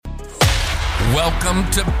Welcome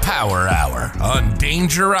to Power Hour on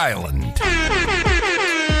Danger Island.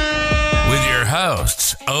 With your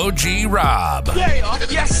hosts, OG Rob.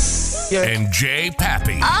 Yes. And Jay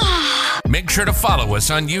Pappy. Make sure to follow us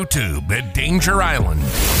on YouTube at Danger Island.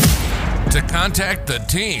 To contact the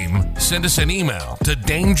team, send us an email to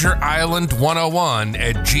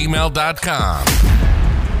dangerisland101@gmail.com.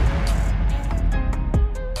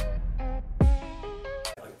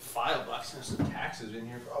 $5 and some taxes in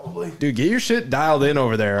here probably. Dude, get your shit dialed in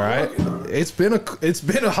over there, all right? It's been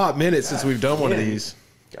a hot minute since we've done one of these.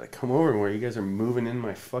 Gotta come over where you guys are moving in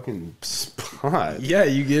my fucking spot. Yeah,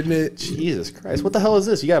 you getting it? Jesus Christ. What the hell is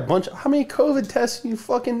this? You got a bunch how many COVID tests do you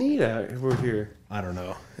fucking need out over here? I don't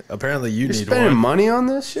know. Apparently you You're need spending one. money on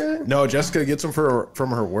this shit? No, Jessica gets them from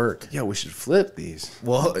her work. Yeah, we should flip these.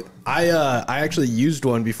 Well, I actually used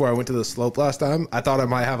one before I went to the slope last time. I thought I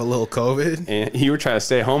might have a little COVID. And you were trying to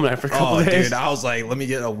stay home after a couple Oh, days. dude, I was like, let me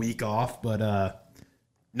get a week off, but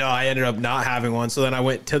no, I ended up not having one. So then I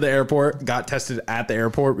went to the airport, got tested at the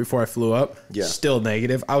airport before I flew up. Yeah. Still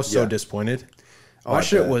negative. I was so Yeah. disappointed. Oh, My I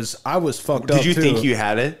shit bet. I was fucked up. Did you too. think you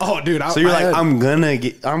had it? Oh, dude. So you're I like, had- I'm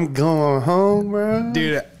going home, bro.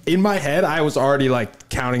 Dude, in my head, I was already like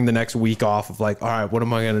counting the next week off of like, all right, what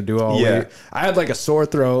am I going to do all Yeah. week? I had like a sore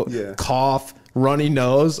throat, Yeah. cough, runny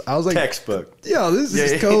nose. I was like, Textbook. yo, this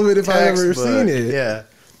is Yeah, COVID if I ever textbook. seen it. Yeah.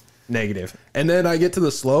 Negative. And then I get to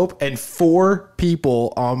the slope and 4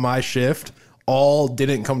 people on my shift all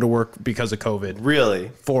didn't come to work because of COVID. Really?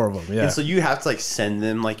 4 of them, yeah. And so you have to like send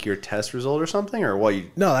them like your test result or something, or what? You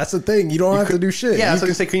No, that's the thing. You don't have to do shit. yeah, I You was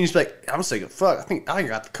gonna say, can you just be like, I'm sick of fuck. I think I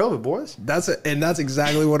got the COVID, boys. That's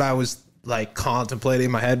exactly what I was like contemplating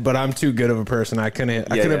in my head, but I'm too good of a person. I couldn't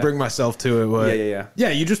yeah. bring myself to it. But Yeah. Yeah,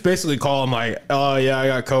 you just basically call them like, oh yeah, I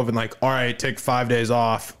got COVID. Like, all right, take 5 days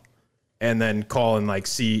off, and then call and like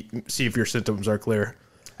see if your symptoms are clear.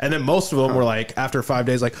 And then most of them were like after 5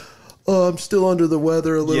 days, like, oh, I'm still under the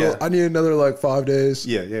weather a little. Yeah. I need another like 5 days.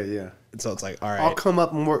 Yeah. And so it's like, all right, I'll come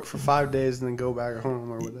up and work for 5 days and then go back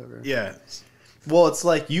home or whatever. yeah. Well, it's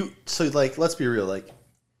like so like, let's be real. Like,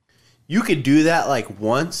 you could do that like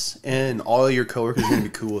once and all your coworkers are gonna be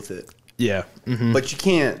cool with it. Yeah. Mhm. But you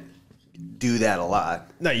can't do that a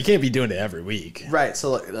lot. No, you can't be doing it every week. Right.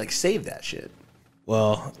 So like save that shit.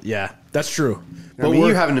 Well, yeah, that's true. I mean,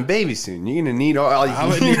 you're having a baby soon. You're gonna need all you I'm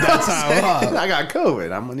gonna need that time off. I got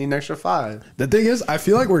COVID. I'm gonna need an extra 5. The thing is, I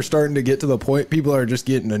feel like we're starting to get to the point people are just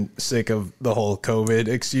getting sick of the whole COVID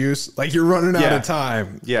excuse. Like, you're running out Yeah. of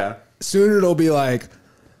time. Yeah. Soon it'll be like,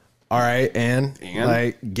 all right, and And?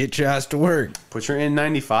 like, get your ass to work. Put your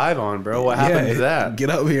N95 on, bro. What happened to that? Get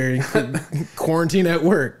up here and quarantine at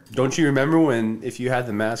work. Don't you remember when if you had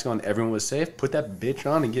the mask on, everyone was safe? Put that bitch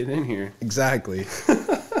on and get in here. Exactly.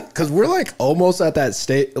 Because we're like almost at that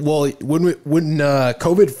state. Well, when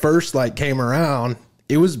COVID first like came around,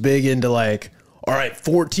 it was big into like, all right,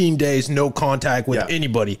 14 days no contact with Yeah.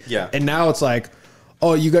 anybody. Yeah. And now it's like,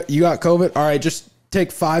 oh, you got COVID. All right, just take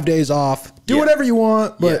 5 days off. Do Yeah. whatever you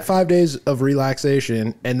want, but Yeah. 5 days of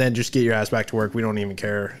relaxation, and then just get your ass back to work. We don't even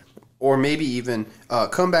care. Or maybe even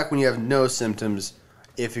come back when you have no symptoms.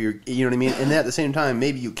 If you're, you know what I mean? And then at the same time,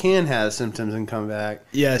 maybe you can have symptoms and come back.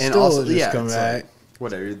 Yeah, and still just come it's back. like,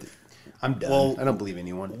 whatever. I'm done. Well, I don't believe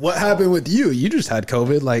anyone. What happened with you? You just had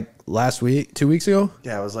COVID like last week, 2 weeks ago.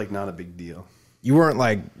 Yeah, it was like not a big deal. You weren't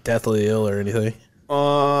like deathly ill or anything.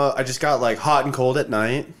 I just got like hot and cold at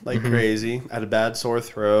night, like Mm-hmm. crazy. I had a bad sore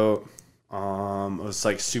throat. I was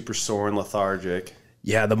like super sore and lethargic.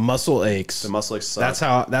 Yeah, the muscle aches. The muscle aches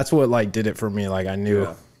sucked. That's what like did it for me. Like I knew.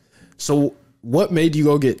 Yeah. So what made you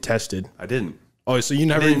go get tested? I didn't. Oh, so you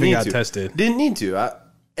never Didn't even need got to. tested? Didn't need to.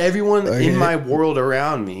 Everyone Okay. in my world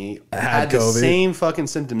around me had the COVID. same fucking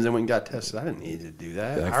symptoms and went and got tested. I didn't need to do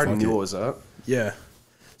that. Like, I already fuck knew it. what was up. Yeah.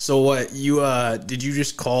 So what you did you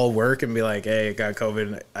just call work and be like, hey, I got COVID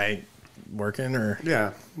and I ain't working, or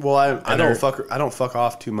Yeah. Well, I And don't I don't fuck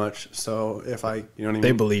off too much. So if I, you know what I mean?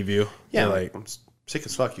 they believe you? yeah. They're Like, like I'm sick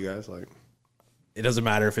as fuck, you guys. Like, it doesn't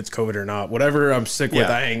matter if it's COVID or not. Whatever I'm sick with,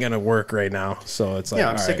 Yeah. I ain't gonna work right now. So it's like, yeah,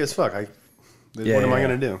 I'm all sick right. as fuck. Yeah, what am I yeah.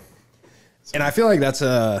 gonna do? And I feel like that's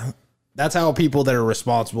how people that are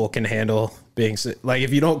responsible can handle being sick. Like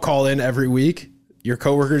if you don't call in every week, your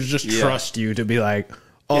coworkers just Yeah. trust you to be like,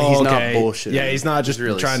 oh, Yeah, he's not okay. bullshitting. Yeah, he's not just He's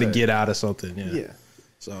really trying sick. to get out of something. Yeah. Yeah.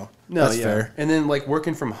 So No, that's yeah. fair. And then like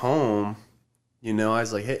working from home, you know, I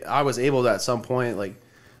was like, hey, I was able to at some point, like,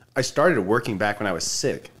 I started working back when I was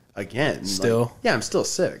sick again. Still? Like, yeah, I'm still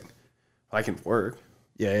sick. I can work.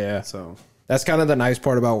 Yeah, yeah. So That's kind of the nice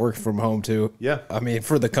part about working from home too. Yeah. I mean,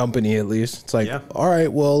 for the company at least, it's like, Yeah. all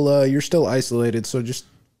right, well, you're still isolated, so just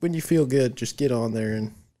when you feel good, just get on there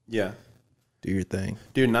and yeah. do your thing.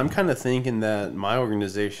 Dude, and I'm kind of thinking that my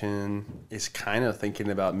organization is kind of thinking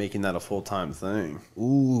about making that a full-time thing.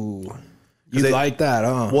 Ooh. You they- like that,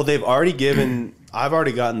 huh? Well, I've already gotten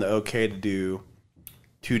the okay to do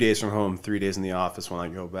 2 days from home, 3 days in the office when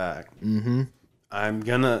I go back. Mm-hmm.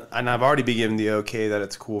 And I've already been given the okay that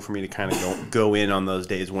it's cool for me to kind of go in on those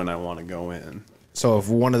days when I want to go in. So if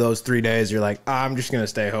one of those 3 days you're like, I'm just going to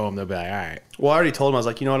stay home, they'll be like, all right. Well, I already told him, I was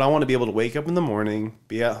like, you know what, I want to be able to wake up in the morning,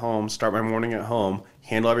 be at home, start my morning at home,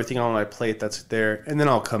 handle everything on my plate that's there, and then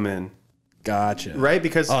I'll come in. Gotcha. Right?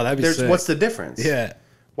 Because that'd be sick. what's the difference? Yeah.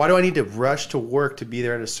 Why do I need to rush to work to be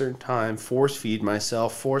there at a certain time, force feed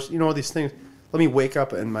myself, all these things? Let me wake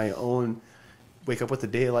up with the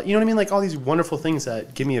daylight. You know what I mean? Like all these wonderful things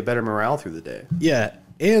that give me a better morale through the day. Yeah.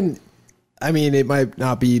 And I mean, it might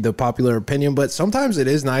not be the popular opinion, but sometimes it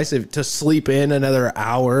is nice to sleep in another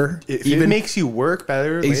hour. If it makes you work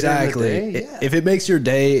better exactly. later in the day, yeah. If it makes your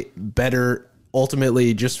day better,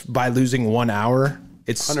 ultimately, just by losing 1 hour,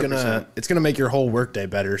 it's 100%. gonna make your whole workday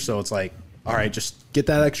better. So it's like, all right, just get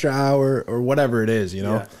that extra hour or whatever it is, you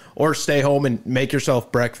know, Yeah. or stay home and make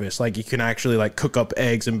yourself breakfast. Like you can actually like cook up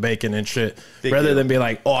eggs and bacon and shit Big rather deal. than be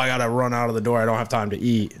like, oh, I got to run out of the door. I don't have time to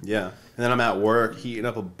eat. Yeah. And then I'm at work heating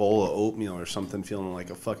up a bowl of oatmeal or something, feeling like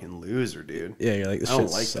a fucking loser, dude. Yeah. You're like, this I don't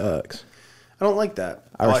shit like sucks. I don't like that.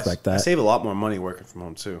 I respect that. I save a lot more money working from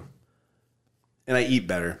home too. And I eat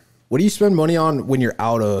better. What do you spend money on when you're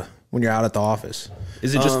out at the office?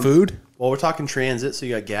 Is it just food? Well, we're talking transit, so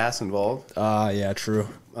you got gas involved. Yeah, true.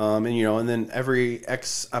 And then every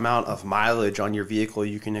X amount of mileage on your vehicle,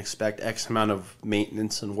 you can expect X amount of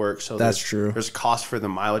maintenance and work. So That's true. There's cost for the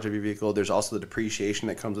mileage of your vehicle. There's also the depreciation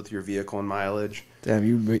that comes with your vehicle and mileage. Damn,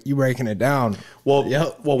 you breaking it down. Well,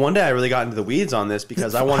 one day I really got into the weeds on this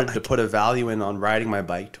because I wanted to put a value in on riding my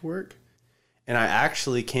bike to work, and I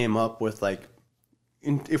actually came up with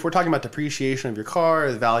if we're talking about depreciation of your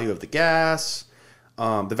car, the value of the gas,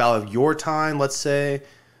 the value of your time, let's say,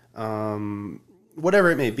 whatever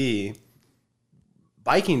it may be,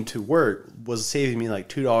 biking to work was saving me like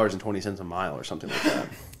 $2.20 a mile or something like that.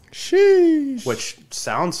 Sheesh. Which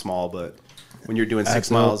sounds small, but when you're doing 6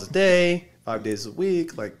 Adds miles up. a day, 5 days a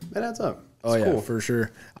week, like that adds up. Oh It's yeah, cool. for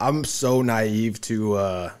sure. I'm so naive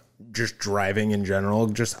to just driving in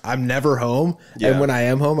general. I'm never home, Yeah. and when I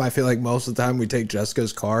am home, I feel like most of the time we take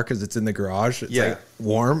Jessica's car because it's in the garage. It's like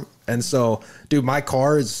warm, and so, dude, my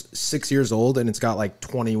car is 6 years old and it's got like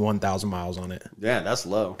 21,000 miles on it. Yeah, that's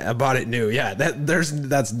low. I bought it new. Yeah,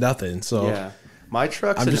 that's nothing. So Yeah. My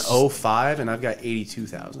truck's an 05 and I've got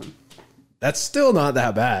 82,000. that's still not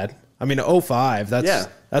that bad. I mean, 05,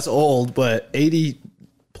 that's old, but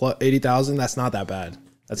 80,000, that's not that bad.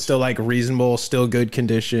 That's still like reasonable, still good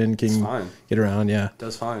condition, can fine. get around. Yeah.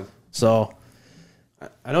 Does fine. So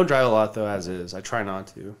I don't drive a lot though, as is. I try not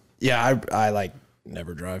to. yeah, I like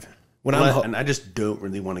never drive when I'm And I just don't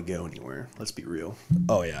really want to go anywhere. Let's be real.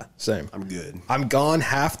 oh yeah, same. I'm good. I'm gone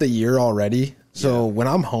half the year already. So when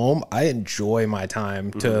I'm home, I enjoy my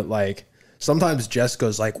time to like, sometimes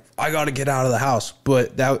Jessica's like, I got to get out of the house,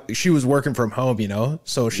 but she was working from home, you know?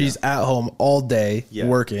 So she's at home all day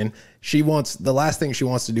working. The last thing she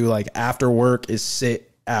wants to do like after work is sit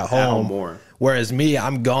at home more. Whereas me,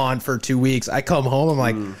 I'm gone for 2 weeks. I come home, I'm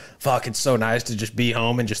like, fuck, it's so nice to just be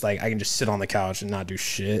home and just like, I can just sit on the couch and not do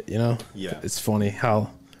shit, you know? Yeah. It's funny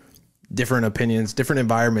how different opinions, different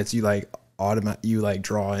environments you like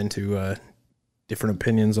draw into different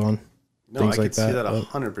opinions on No, things I like could see that that.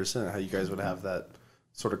 100% how you guys would have that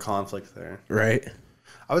sort of conflict there. Right?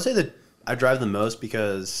 I would say that I drive the most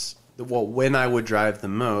because, when I would drive the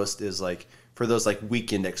most is like for those like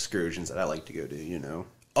weekend excursions that I like to go to, you know?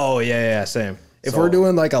 Oh, yeah, same. If So- we're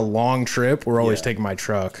doing like a long trip, we're always Yeah. taking my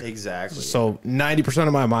truck. Exactly. So 90%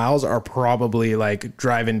 of my miles are probably like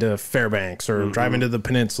driving to Fairbanks or driving to the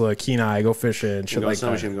peninsula, Kenai, go fishing, shit I'm going like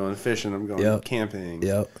snowmobile, that. I'm going fishing, I'm going Yep. camping.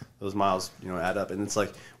 Yep. Those miles, add up. And it's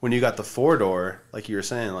like when you got the 4-door, like you were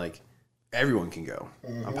saying, like everyone can go.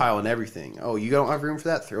 I'm piling everything. Oh, you don't have room for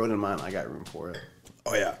that? Throw it in mine. I got room for it.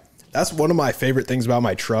 Oh, yeah. That's one of my favorite things about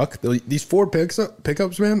my truck. These Ford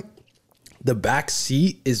pickups, man, the back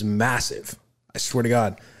seat is massive. I swear to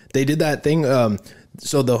God. They did that thing.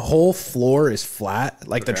 So the whole floor is flat.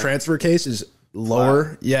 Like the transfer case is lower.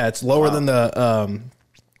 Flat? Yeah, it's lower than the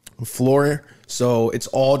floor. So it's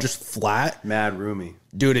all just flat. Mad roomy.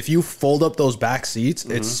 Dude, if you fold up those back seats,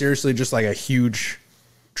 it's seriously just like a huge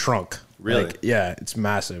trunk. Really? Like, yeah, it's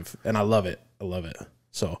massive. And I love it. I love it.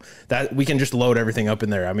 So that we can just load everything up in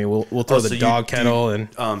there. I mean, we'll throw the dog kennel and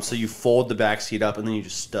so you fold the back seat up and then you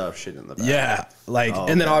just stuff shit in the back. yeah, like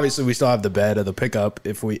and then obviously we still have the bed of the pickup.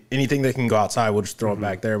 If we anything that can go outside, we'll just throw it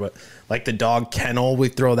back there. But like the dog kennel, we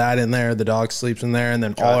throw that in there. The dog sleeps in there, and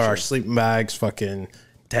then all our sleeping bags, fucking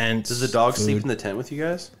tents. Does the dog sleep in the tent with you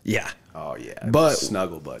guys? Yeah. Oh yeah, but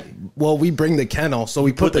snuggle buddy. Well, we bring the kennel, so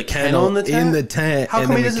we put the kennel in the tent. How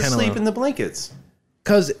come he doesn't sleep in the blankets?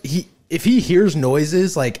 Because if he hears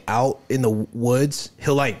noises like out in the woods,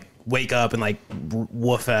 he'll like wake up and like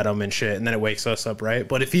woof at him and shit, and then it wakes us up, right?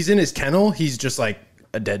 But if he's in his kennel, he's just like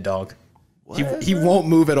a dead dog. He won't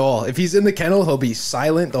move at all. If he's in the kennel, he'll be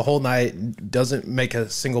silent the whole night, doesn't make a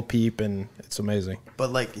single peep, and it's amazing.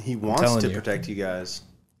 But like he wants to protect you guys.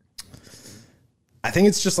 I think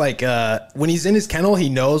it's just like when he's in his kennel, he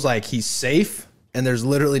knows like he's safe and there's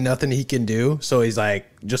literally nothing he can do. So he's like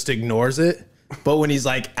just ignores it. But when he's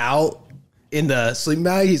like out in the sleeping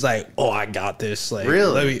bag, he's like, "Oh, I got this." Like,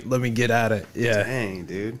 really? Let me get at it. Yeah. Dang,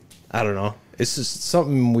 dude. I don't know. It's just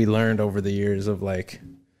something we learned over the years of like,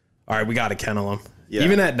 all right, we got to kennel him. Yeah.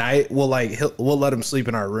 Even at night, we'll let him sleep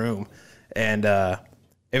in our room, and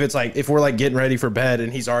if we're like getting ready for bed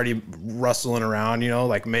and he's already rustling around,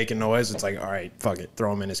 like making noise, it's like, all right, fuck it,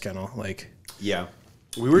 throw him in his kennel. Like, yeah,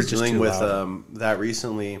 we were dealing with that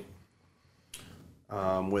recently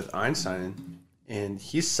with Einstein, and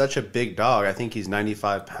he's such a big dog. I think he's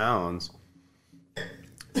 95 pounds.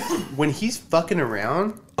 When he's fucking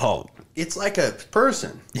around, it's like a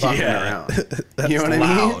person fucking around. You know what I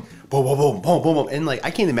mean? Boom, boom, boom, boom, boom, boom. And like,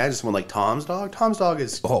 I can't imagine someone like Tom's dog. Tom's dog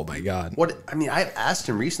is. Oh my God. I asked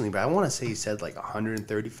him recently, but I want to say he said like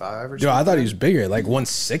 135 or something. Dude, I thought he was bigger, like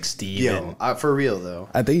 160. Yeah, for real though.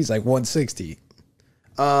 I think he's like 160.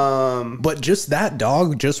 But just that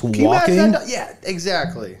dog, just walking. Yeah,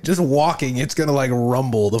 exactly. Just walking, it's gonna like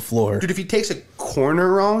rumble the floor. Dude, if he takes a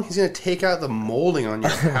corner wrong, he's gonna take out the molding on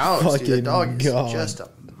your house. Dude, the dog is just a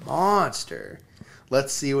monster.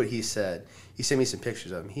 Let's see what he said. He sent me some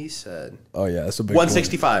pictures of him. He said, "Oh yeah, that's a big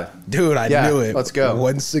 165." Dude, I knew it. Let's go.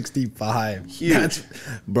 165. Huge,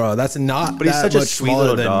 bro. That's not. But he's such a sweet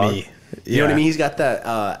little dog. Me. You know what I mean? He's got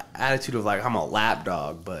that attitude of like, I'm a lap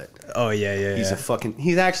dog, but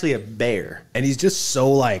he's actually a bear, and he's just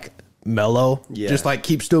so like mellow. Yeah, just like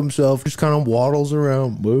keeps to himself, just kind of waddles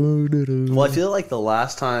around. Well, I feel like the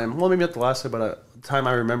last time, maybe not the last time, but the time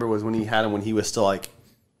I remember was when he had him when he was still like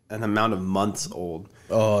an amount of months old.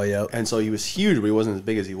 Oh, yeah. And so he was huge, but he wasn't as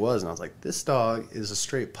big as he was. And I was like, this dog is a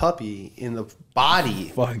straight puppy in the body.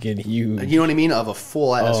 Fucking huge. You know what I mean? Of a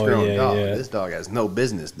full-ass grown dog. Yeah. This dog has no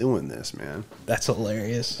business doing this, man. That's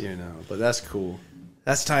hilarious. But that's cool.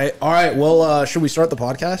 That's tight. All right, well, should we start the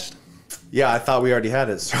podcast? Yeah, I thought we already had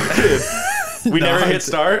it started. We never hit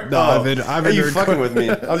start? No, I've been Are you fucking with me?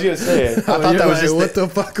 I was going to say it. I thought that was just what the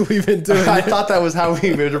fuck we've been doing. I thought that was how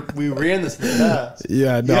we ran this in the past.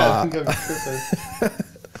 Yeah, no. Yeah, I think I'm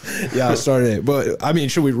tripping. Yeah, I started it. But, I mean,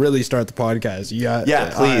 should we really start the podcast? Yeah,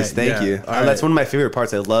 please. Right, thank you. That's one of my favorite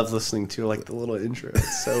parts. I love listening to, like, the little intro.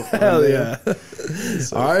 It's so fun. Hell yeah.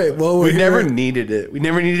 All right, well, we never needed it. We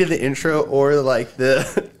never needed the intro or, like,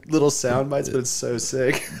 the little sound bites, but it's so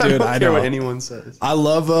sick. Dude, I don't care what anyone says. I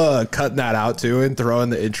love cutting that out, too, and throwing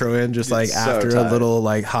the intro in just, like, after a little,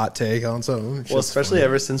 like, hot take on something. Well, especially funny.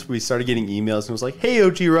 Ever since we started getting emails and it was like, hey,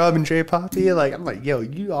 OG Rob and J Poppy. Like, I'm like, yo,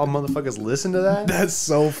 you all motherfuckers listen to that? That's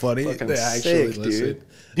so funny. Fucking they actually sick, listen. Dude. Do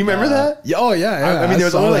you remember that? Oh, yeah. I mean, there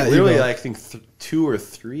was only, like, literally, like, I think 2 or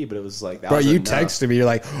 3, but it was like, that bro, was you texted me. You're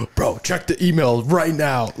like, bro, check the email right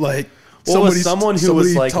now. Like, well, someone who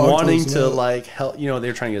was like wanting to like help, they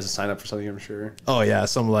were trying to get us to sign up for something, I'm sure. Oh yeah,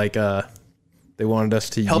 some like they wanted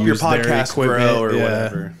us to help use your podcast grow or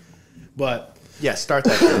whatever. But yeah, start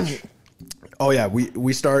that bitch. Oh yeah,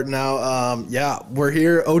 we start now. Yeah, we're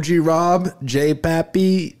here. OG Rob, J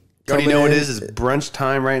Pappy. You already know what it is. It's brunch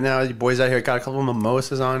time right now. You boys out here got a couple of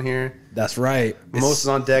mimosas on here. That's right. Mimosas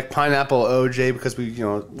on deck. Pineapple OJ because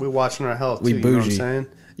we're watching our health. We too, bougie. You know what I'm saying?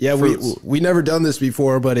 Yeah, we never done this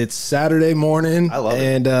before, but it's Saturday morning. I love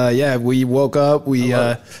it. And we woke up.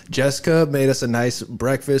 Jessica made us a nice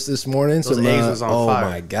breakfast this morning. Those eggs was on fire. Oh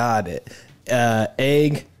my God.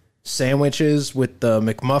 Egg sandwiches with the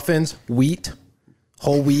McMuffins,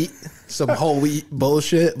 whole wheat, some whole wheat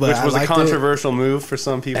bullshit. But which was a controversial move for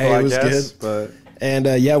some people, I guess. Good. And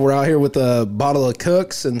we're out here with a bottle of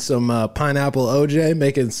Cooks and some pineapple OJ,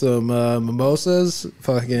 making some mimosas.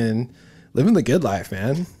 Fucking living the good life,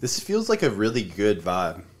 man. This feels like a really good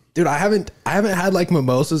vibe. Dude, I haven't had like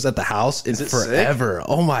mimosas at the house in it forever. sick?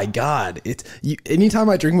 Oh my god! Anytime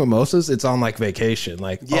I drink mimosas, it's on like vacation.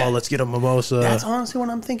 Like, Yeah. oh, let's get a mimosa. That's honestly what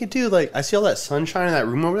I'm thinking too. Like, I see all that sunshine in that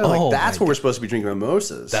room over there. Like, Oh that's my where we're supposed to be drinking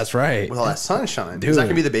mimosas. That's right. With all that sunshine. Dude. Is that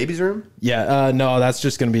gonna be the baby's room? Yeah, no, that's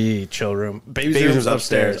just gonna be chill room. Baby's room's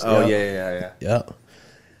upstairs. Oh, Yep. yeah. Yep.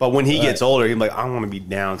 But when he gets older, he's like, I want to be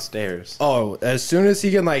downstairs. Oh, as soon as he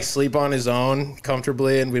can like sleep on his own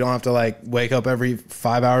comfortably, and we don't have to like wake up every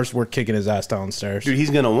 5 hours, we're kicking his ass downstairs. Dude, he's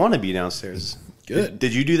gonna want to be downstairs. Good.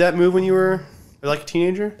 Did you do that move when you were like a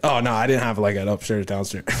teenager? Oh no, I didn't have like an upstairs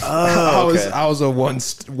downstairs. Oh, okay. I was a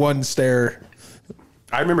one stair.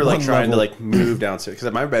 I remember like One trying level. to like move downstairs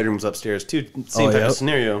because my bedroom's upstairs too. Same Oh, type yep. of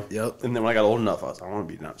scenario. Yep. And then when I got old enough, I was like, I want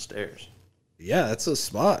to be downstairs. Yeah, that's a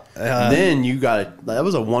spot. Then you got that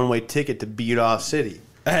was a one-way ticket to beat off city.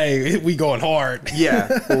 Hey, we going hard.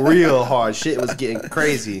 Yeah, real hard. Shit was getting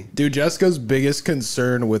crazy. Dude, Jessica's biggest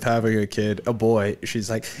concern with having a kid, a boy, she's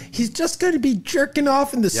like, he's just going to be jerking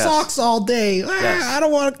off in the socks all day. Yes. I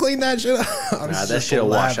don't want to clean that shit up. Nah, that shit'll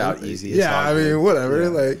wash out easy. It's Yeah, all I mean, good. whatever. Yeah.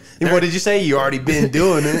 Like, And what did you say? You already been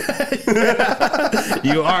doing it.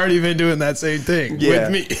 you already been doing that same thing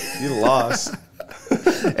with me. You lost.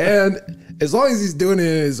 And as long as he's doing it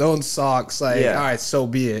in his own socks, like, Yeah. all right, so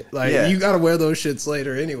be it. Like, Yeah. you got to wear those shits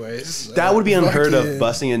later anyways. That would be unheard Fucking- of,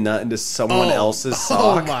 busting a nut into someone else's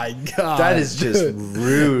sock. Oh my God. That is just Dude.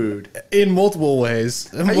 rude. In multiple ways.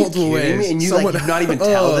 In Are you multiple kidding ways. me? And you Someone- like not even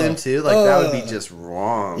tell them too? Like that would be just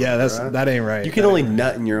wrong. Yeah, bruh. that ain't right. You can only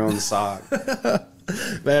nut in your own sock.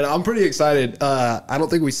 Man, I'm pretty excited. I don't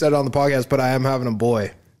think we said it on the podcast, but I am having a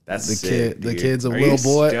boy. That's The sick, kid, the dude. kid's a Are little you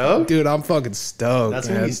boy. stoked? Dude, I'm fucking stoked. That's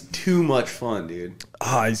man. gonna be too much fun, dude.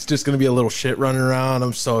 He's just gonna be a little shit running around.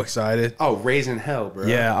 I'm so excited. Oh, raising hell, bro.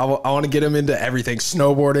 Yeah, I want to get him into everything: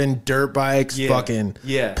 snowboarding, dirt bikes, Yeah. fucking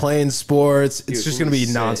Yeah. playing sports. It's Dude, just gonna be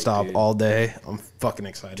sick, nonstop dude. all day. I'm fucking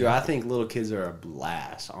excited. Dude, I think little kids are a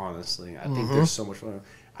blast, honestly. I think Mm-hmm. they're so much fun.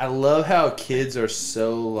 I love how kids are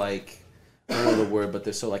so like, I don't know the word, but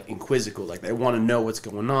they're so like inquisitive. Like they want to know what's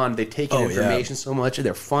going on. They take in Oh, yeah. information so much. And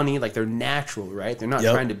they're funny. Like they're natural, right? They're not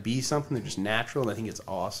Yep. trying to be something. They're just natural. And I think it's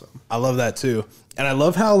awesome. I love that too, and I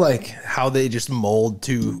love how they just mold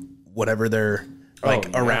to whatever they're like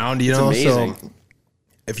yeah. around. You It's know, amazing. so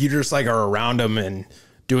if you just like are around them and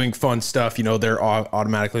doing fun stuff, you know, they're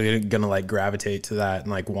automatically gonna like gravitate to that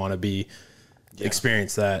and like want to be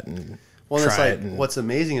experience that and Well, try it's like it. And, what's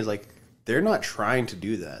amazing is like they're not trying to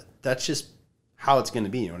do that. That's just how it's going to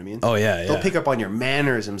be. You know what I mean? Oh, yeah, They'll yeah. pick up on your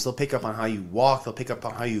mannerisms. They'll pick up on how you walk. They'll pick up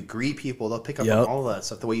on how you greet people. They'll pick up Yep. on all of that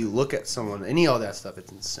stuff. The way you look at someone. Any of that stuff.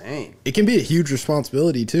 It's insane. it can be a huge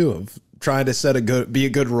responsibility too of trying to be a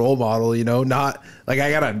good role model. You know, not like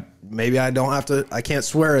maybe I don't have to. I can't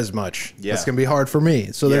swear as much. Yeah. That's gonna be hard for me.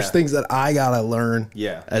 So there's Yeah. things that I gotta learn.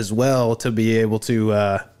 Yeah. As well to be able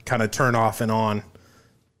to kind of turn off and on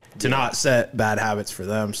to not set bad habits for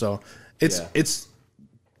them. So Yeah. it's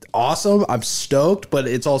awesome. I'm stoked, but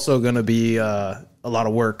it's also going to be a lot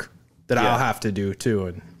of work that Yeah. I'll have to do too,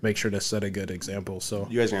 and make sure to set a good example. So,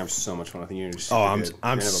 You guys are gonna have so much fun. I think you're gonna do super I'm good. You're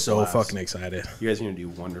I'm gonna have a so blast. fucking excited. You guys are gonna do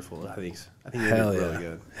wonderful. I think you're Hell gonna do yeah, really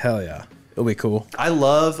good. hell yeah, it'll be cool. I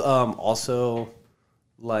love also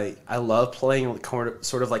like I love playing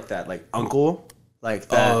sort of like that like uncle like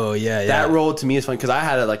that. Oh, yeah, That yeah. role to me is fun because I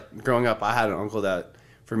had it like growing up. I had an uncle that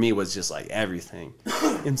for me was just like everything,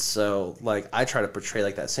 and so like I try to portray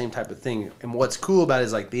like that same type of thing. And what's cool about it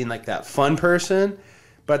is like being like that fun person,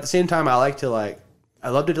 but at the same time I love to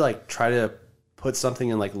like try to put something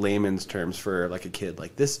in like layman's terms for like a kid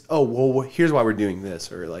like this. Oh well, here's why we're doing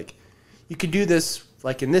this, or like you could do this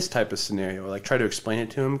like in this type of scenario, or like try to explain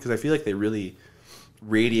it to them because I feel like they really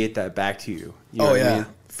radiate that back to you. You know Oh what I yeah, mean?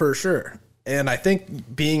 for sure. And I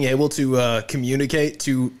think being able to communicate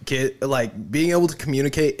to being able to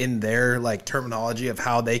communicate in their like terminology of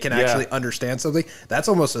how they can actually understand something, that's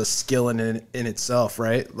almost a skill in itself,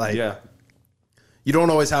 right? Like, Yeah. you don't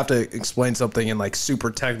always have to explain something in like super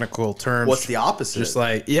technical terms. What's the opposite?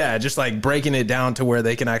 Just like breaking it down to where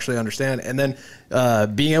they can actually understand, and then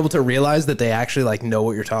being able to realize that they actually like know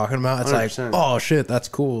what you're talking about. It's 100%. like, oh shit, that's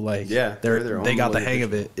cool. Like, Yeah, they're their they own got the little hang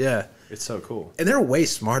of it. Yeah. It's so cool. And they're way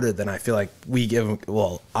smarter than I feel like we give them.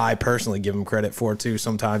 Well, I personally give them credit for too.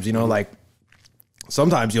 Sometimes, you know, like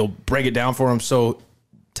sometimes you'll break it down for them so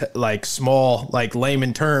like small, like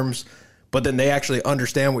layman terms, but then they actually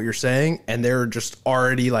understand what you're saying, and they're just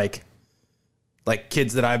already like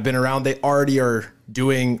kids that I've been around. They already are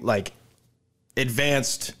doing like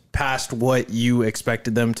advanced past what you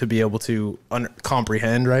expected them to be able to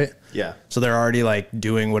comprehend, right? Yeah. So they're already like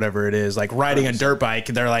doing whatever it is, like riding a dirt bike.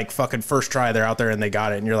 They're like fucking first try. They're out there and they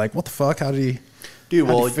got it, and you're like, what the fuck? How did he? Dude,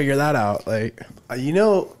 How'd well, you figure that out? Like, you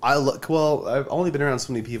know, I've only been around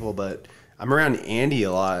so many people, but I'm around Andy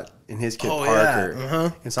a lot and his kid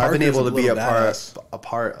Parker. And so I've been able to be a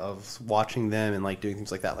part of watching them and like doing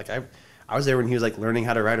things like that. Like I was there when he was like learning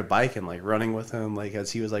how to ride a bike and like running with him, like as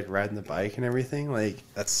he was like riding the bike and everything. Like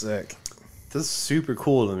that's sick. That's super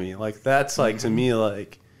cool to me. Like that's like to me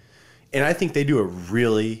like, and I think they do a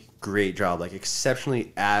really great job, like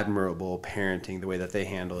exceptionally admirable parenting the way that they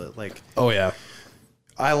handle it. Like, oh yeah,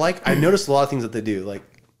 I noticed a lot of things that they do. Like,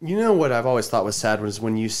 you know what I've always thought was sad was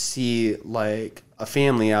when you see like a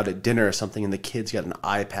family out at dinner or something and the kids got an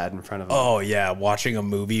iPad in front of them. Oh yeah, watching a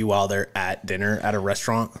movie while they're at dinner at a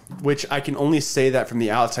restaurant. Which I can only say that from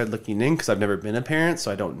the outside looking in because I've never been a parent,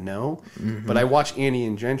 so I don't know. But I watch Annie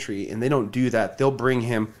and Gentry and they don't do that. They'll bring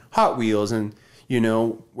him Hot Wheels and, you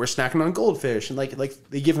know, we're snacking on goldfish and like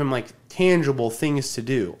they give him like tangible things to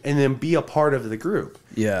do and then be a part of the group.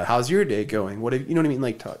 Yeah. How's your day going? What you know what I mean?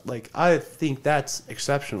 Like I think that's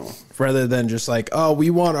exceptional. Rather than just like, oh, we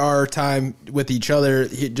want our time with each other.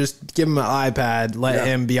 Just give him an iPad, let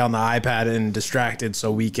him be on the iPad and distracted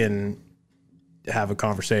so we can have a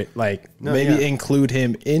conversation. Like maybe include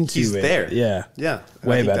him into He's it. there. Yeah. Yeah.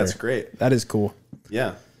 Way I think better. That's great. That is cool.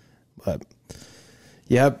 Yeah. But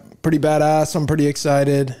yeah, pretty badass. I'm pretty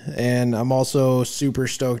excited. And I'm also super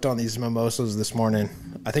stoked on these mimosas this morning.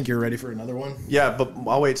 I think you're ready for another one. Yeah, but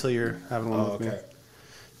I'll wait till you're having one with me.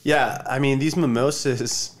 Yeah, I mean, these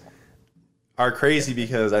mimosas are crazy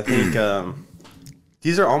because I think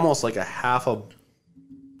these are almost like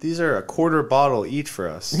these are a quarter bottle each for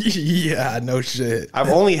us. Yeah, no shit. I've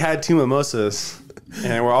only had 2 mimosas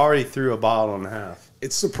and we're already through a bottle and a half.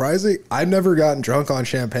 It's surprising. I've never gotten drunk on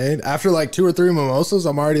champagne. After like 2 or 3 mimosas,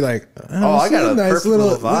 I'm already like, oh I got a perfect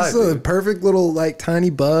little vibe. This is a perfect little like tiny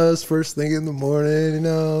buzz first thing in the morning, you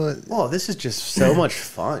know. Oh, this is just so much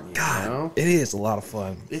fun, you know? It is a lot of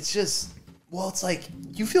fun. It's just, well, it's like,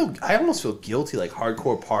 I almost feel guilty, like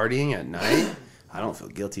hardcore partying at night. I don't feel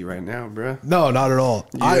guilty right now, bro. No, not at all.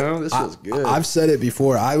 This feels good. I've said it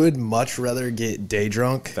before. I would much rather get day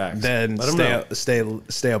drunk than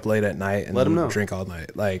stay up late at night and drink all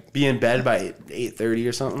night. Like be in bed by 8:30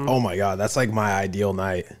 or something. Oh my god, that's like my ideal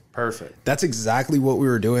night. Perfect. That's exactly what we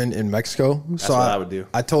were doing in Mexico. That's what I would do.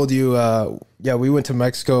 I told you, we went to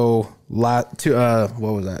Mexico what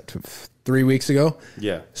was that? 3 weeks ago.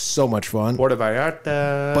 Yeah. So much fun. Puerto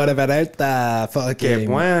Vallarta. Fucking Que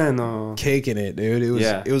bueno. Caking it, dude.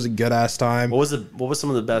 It was a good ass time. What was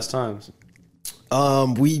some of the best times?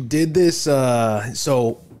 We did this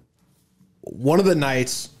so one of the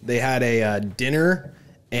nights they had a dinner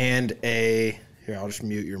and here, I'll just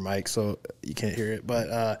mute your mic so you can't hear it.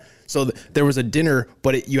 But so there was a dinner,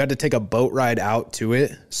 but you had to take a boat ride out to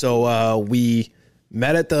it. So we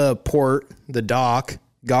met at the port, the dock,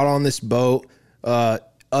 got on this boat,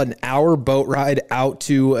 an hour boat ride out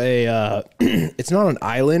to a, it's not an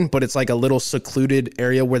island, but it's like a little secluded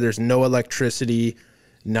area where there's no electricity,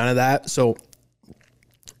 none of that. So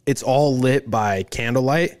it's all lit by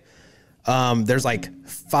candlelight. There's like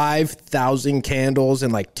 5,000 candles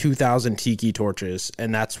and like 2,000 tiki torches.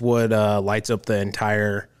 And that's what lights up the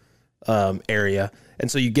entire area. And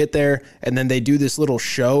so you get there and then they do this little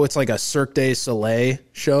show. It's like a Cirque du Soleil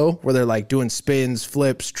show where they're like doing spins,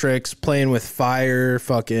 flips, tricks, playing with fire,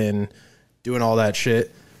 fucking doing all that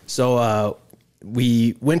shit. So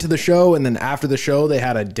we went to the show and then after the show they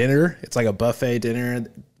had a dinner. It's like a buffet dinner.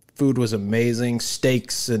 Food was amazing.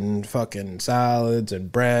 Steaks and fucking salads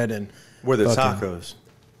and bread and were there tacos?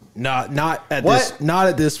 Not at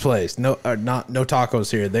this place. No tacos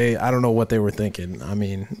here. I don't know what they were thinking. I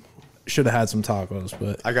mean, should have had some tacos,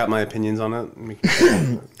 but I got my opinions on it.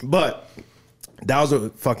 But that was a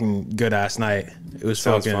fucking good ass night. It was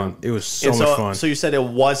fun. It was so much fun. So you said it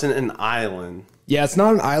wasn't an island. Yeah, it's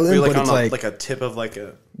not an island, but it's like a tip of like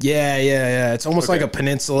a. Yeah. It's almost like a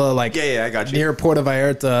peninsula. Like I got you. Near Puerto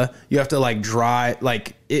Vallarta, you have to like drive.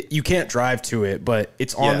 Like you can't drive to it, but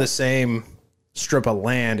it's on the same strip of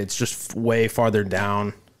land. It's just way farther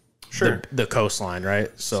down. Sure. The coastline, right?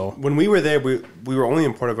 So when we were there, we were only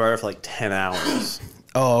in Puerto Vallarta for like 10 hours.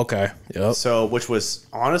 Oh, okay. Yep. So, which was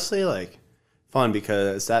honestly like fun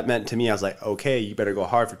because that meant to me, I was like, okay, you better go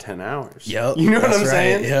hard for 10 hours. Yep. You know what I'm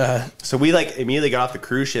saying? Yeah. So we like immediately got off the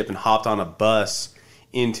cruise ship and hopped on a bus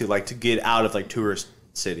into like to get out of like tourist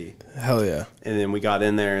city. Hell yeah. And then we got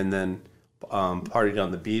in there and then partied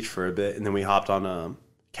on the beach for a bit. And then we hopped on a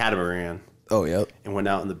catamaran. Oh, yep. And went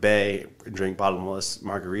out in the bay and drank bottomless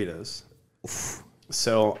margaritas. Oof.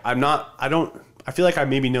 So I feel like I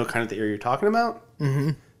maybe know kind of the area you're talking about. Mm-hmm.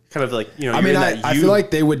 Kind of like, you know, I feel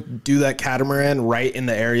like they would do that catamaran right in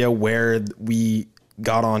the area where we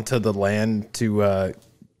got onto the land to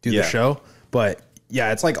do Yeah. the show. But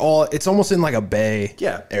yeah, it's like it's almost in like a bay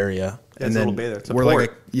area. Yeah, it's a little bay there. It's a we're port.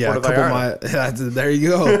 like a Port of couple Vallarta. miles. There you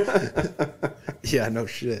go. Yeah, no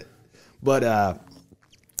shit. But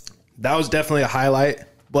that was definitely a highlight.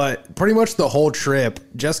 But pretty much the whole trip,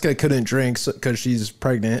 Jessica couldn't drink because she's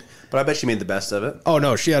pregnant. But I bet she made the best of it. Oh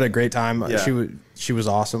no, she had a great time. Yeah. She was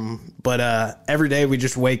awesome. But every day we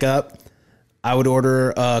just wake up. I would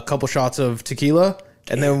order a couple shots of tequila,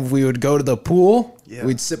 and then we would go to the pool. Yeah.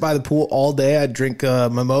 We'd sit by the pool all day. I'd drink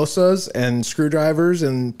mimosas and screwdrivers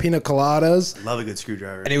and pina coladas. Love a good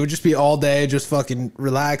screwdriver. And it would just be all day, just fucking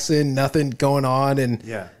relaxing, nothing going on. And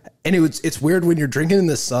Yeah. and it's weird when you're drinking in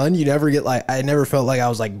the sun. You never get I never felt like I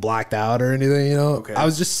was like blacked out or anything. You know, Okay. I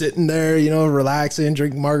was just sitting there, relaxing,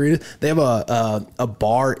 drinking margaritas. They have a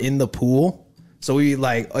bar in the pool. So we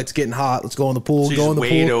it's getting hot. Let's go in the pool. So you go just in the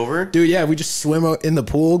wade pool, over? dude. Yeah, we just swim out in the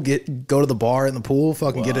pool. Go to the bar in the pool.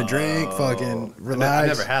 Fucking get a drink. Fucking relax.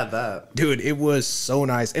 I've never had that. Dude, it was so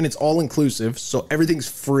nice, and it's all inclusive, so everything's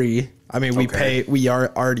free. I mean, Okay. we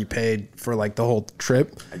are already paid for like the whole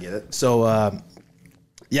trip. I get it. So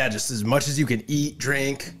yeah, just as much as you can eat,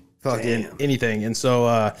 drink, fucking Damn. anything. And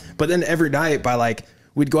so but then every night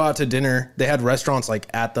we'd go out to dinner. They had restaurants like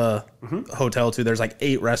at the hotel too. There's like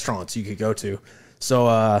 8 restaurants you could go to.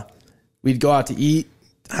 So we'd go out to eat,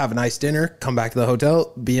 have a nice dinner, come back to the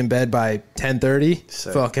hotel, be in bed by 10:30,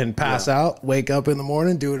 Sick. fucking pass out, wake up in the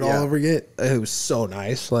morning, do it all Yeah. over again. It was so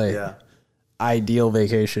nice. Like Yeah. ideal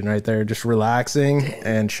vacation right there. Just relaxing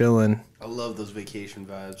and chilling. I love those vacation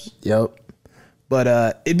vibes. Yep.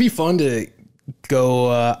 But it'd be fun to go.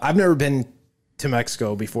 I've never been to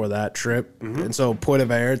Mexico before that trip. And so Puerto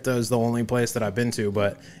Vallarta is the only place that I've been to.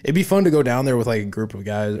 But it'd be fun to go down there with like a group of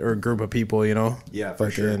guys or a group of people, Yeah, for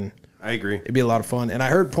sure. Fucking- I agree. It'd be a lot of fun. And I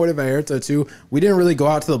heard Puerto Vallarta too. We didn't really go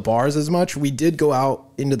out to the bars as much. We did go out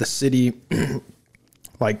into the city,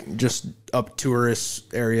 like just up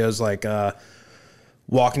tourist areas, like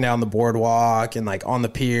walking down the boardwalk and like on the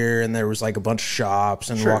pier, and there was like a bunch of shops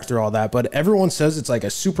and Sure. walk through all that. But everyone says it's like a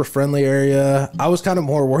super friendly area. I was kind of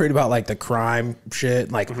more worried about like the crime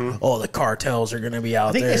shit, like oh, the cartels are gonna be out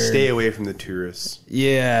I think there. they stay away from the tourists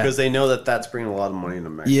Yeah, because they know that that's bringing a lot of money into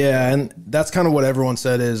Mexico. yeah, and that's kind of what everyone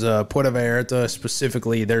said is Puerto Vallarta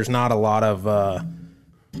specifically. There's not a lot of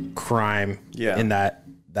crime Yeah. in that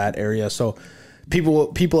area, so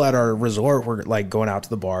people at our resort were like going out to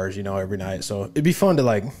the bars, every night. So it'd be fun to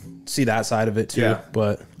like see that side of it too. Yeah.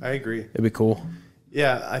 But I agree. it'd be cool.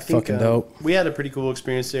 Yeah, I think Fucking dope. we had a pretty cool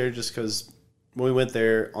experience there just because when we went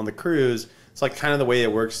there on the cruise, it's like kind of the way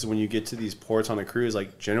it works is when you get to these ports on a cruise,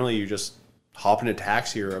 like generally you just hop in a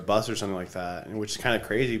taxi or a bus or something like that, and which is kind of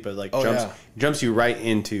crazy, but like jumps you right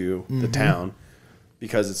into the town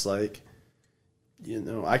because it's like,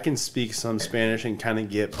 I can speak some Spanish and kind of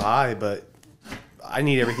get by, but I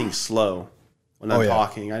need everything slow when I'm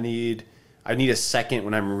talking. I need a second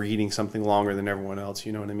when I'm reading something longer than everyone else.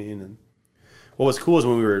 You know what I mean? And what was cool is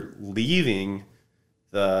when we were leaving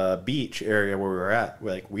the beach area where we were at,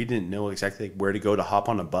 we didn't know exactly where to go to hop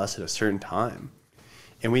on a bus at a certain time.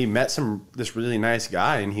 And we met this really nice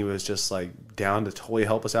guy, and he was just like down to totally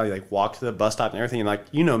help us out. He like walked to the bus stop and everything. And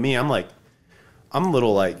like, me, I'm a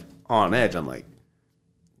little like on edge. I'm like,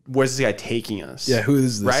 where's this guy taking us? Yeah, who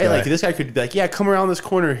is this right? guy? Like this guy could be like, yeah, come around this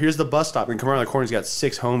corner. Here's the bus stop, and come around the corner. He's got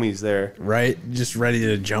 6 homies there. Right, just ready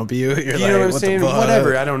to jump you. You're You like, know what I'm the saying? fuck?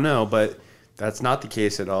 Whatever. I don't know, but that's not the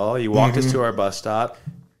case at all. He walked us to our bus stop,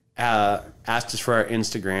 asked us for our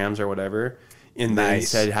Instagrams or whatever, and then Nice.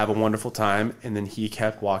 said, have a wonderful time. And then he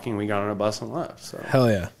kept walking. We got on a bus and left. So, Hell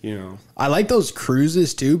yeah. I like those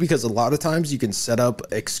cruises too because a lot of times you can set up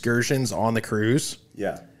excursions on the cruise.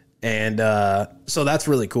 yeah. And so that's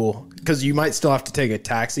really cool because you might still have to take a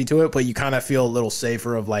taxi to it, but you kind of feel a little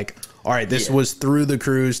safer of like, all right, this was through the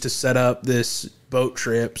cruise to set up this boat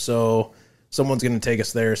trip. So someone's going to take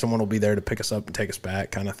us there. Someone will be there to pick us up and take us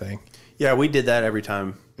back kind of thing. Yeah, we did that every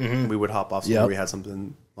time we would hop off somewhere. Yep. We had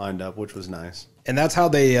something lined up, which was nice. And that's how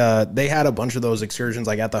they had a bunch of those excursions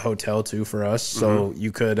like at the hotel too for us. So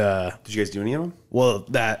you could, Did you guys do any of them? well,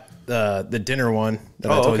 the dinner one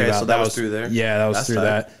that I Oh, told you okay, about. so that was through there? Yeah, that was That's through tight.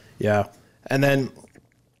 that. Yeah. And then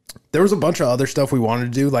there was a bunch of other stuff we wanted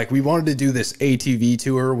to do. Like we wanted to do this ATV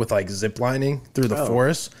tour with like zip lining through the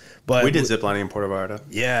forest. But We did ziplining in Puerto Vallarta.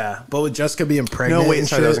 Yeah. But with Jessica being pregnant. No, wait, and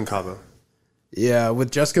sorry, that was shit- in Cabo. Yeah,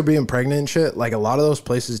 with Jessica being pregnant and shit, like a lot of those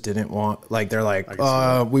places didn't want like they're like, can see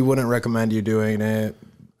that. we wouldn't recommend you doing it.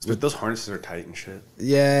 But those harnesses are tight and shit.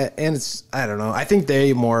 Yeah, and it's I don't know. I think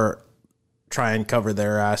they more try and cover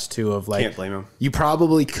their ass too of like, Can't blame them. you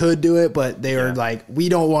probably could do it, but they were like, we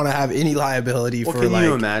don't want to have any liability for can like,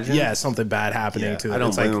 you imagine? yeah, something bad happening to it. I don't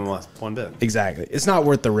It's blame like, them one bit. exactly. It's not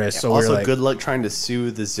worth the risk. So we're Also, like, good luck trying to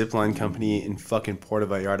sue the zipline company in fucking Puerto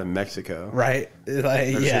Vallarta, Mexico. right? Like,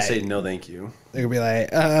 I'm just yeah, gonna say no, thank you. they're gonna be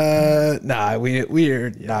like, nah, we're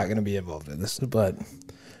not gonna be involved in this, but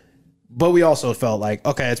we also felt like,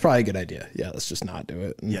 okay, it's probably a good idea. Yeah, let's just not do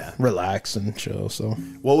it. And Yeah. relax and chill. So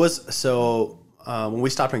When we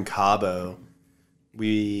stopped in Cabo,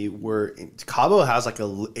 Cabo has like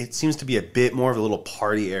it seems to be a bit more of a little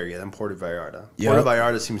party area than Puerto Vallarta. Yep. Puerto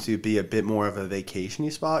Vallarta seems to be a bit more of a vacation-y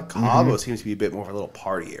spot. Cabo seems to be a bit more of a little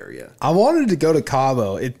party area. I wanted to go to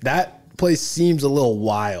Cabo. That place seems a little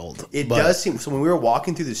wild. It does seem so. When we were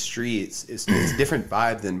walking through the streets, it's a different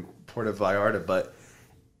vibe than Puerto Vallarta, but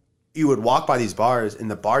you would walk by these bars, and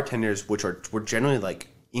the bartenders, which were generally like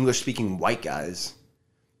English-speaking white guys,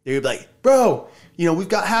 they would be like, "Bro, we've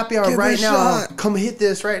got happy hour Give right it a now. shot." Come hit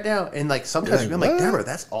this right now." And like sometimes You're I'm like, like, "What?" "Deborah,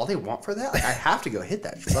 that's all they want for that? Like, I have to go hit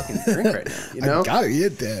that fucking drink right now." You know? I gotta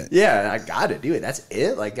get that. Yeah, I got to do it. That's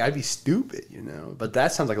it. Like, I'd be stupid, But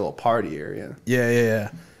that sounds like a little party area.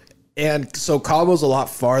 Yeah. And so Cabo's a lot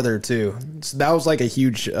farther too. So that was like a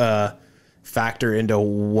huge factor into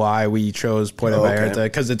why we chose Puerto Vallarta,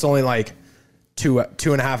 because it's only like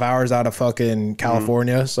 2.5 hours out of fucking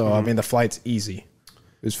California. So I mean, the flight's easy.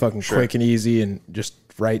 It was fucking quick and easy, and just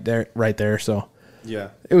right there. So Yeah.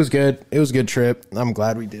 it was good. It was a good trip. I'm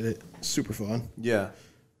glad we did it. Super fun. Yeah.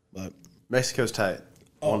 But Mexico's tight.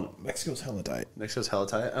 Mexico's hella tight. Mexico's hella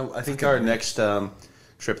tight. I think our next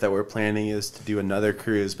trip that we're planning is to do another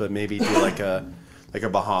cruise, but maybe do like a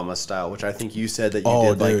Bahamas style, which I think you said that you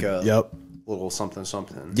did like a little something.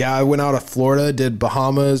 Yeah, I went out of Florida, did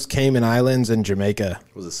Bahamas, Cayman Islands, and Jamaica.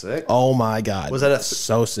 Was it sick? Oh my god, Was that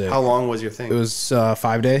so sick? How long was your thing? It was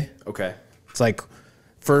 5 day. Okay. It's like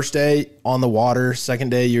first day on the water, second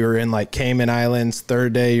day you were in like Cayman Islands,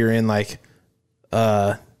 third day you're in like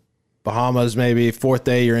Bahamas maybe, fourth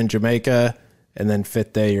day you're in Jamaica, and then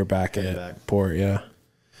fifth day you're back at port. Yeah.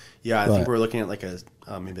 Yeah, I think we're looking at like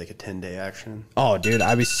maybe like a 10-day action. Oh, dude,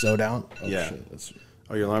 I'd be so down. Oh, Yeah. shit,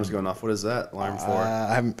 Oh, your alarm's going off. What is that alarm for?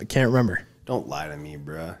 I can't remember. Don't lie to me,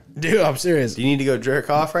 bruh. Dude, I'm serious. Do you need to go jerk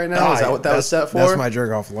off right now? Is that what that was set for? That's my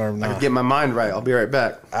jerk off alarm now. Get my mind right. I'll be right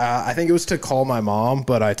back. I think it was to call my mom,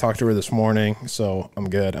 but I talked to her this morning, so I'm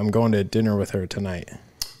good. I'm going to dinner with her tonight.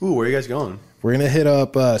 Ooh, where are you guys going? We're going to hit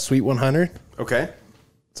up Sweet 100. Okay.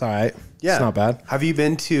 It's all right. Yeah. It's not bad. Have you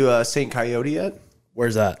been to St. Coyote yet?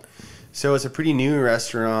 Where's that? So it's a pretty new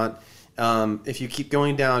restaurant. If you keep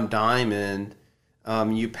going down Diamond,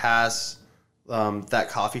 you pass that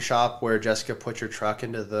coffee shop where Jessica put your truck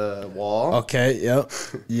into the wall. Okay, yep.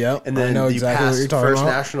 And then I know you exactly pass what you're talking First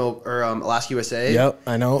about. National or Alaska USA. Yep,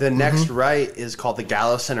 I know. The next right is called the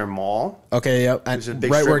Gallows Center Mall. Okay, yep. There's a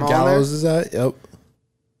big right strip where mall Gallows is at? Yep.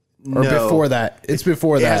 Or No. before that. It's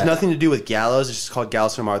before It that. has nothing to do with Gallows. It's just called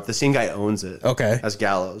Gallows Center Mall. The same guy owns it. Okay. As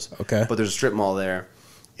Gallows. Okay. But there's a strip mall there,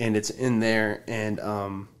 and it's in there, and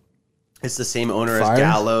it's the same owner Fire? as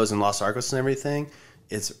Gallows and Los Arcos and everything.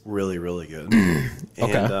 It's really, really good.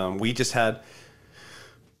 Okay. And we just had.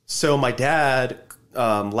 So my dad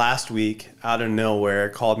last week, out of nowhere,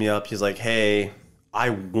 called me up. He's like, "Hey, I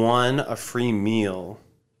won a free meal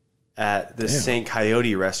at this St.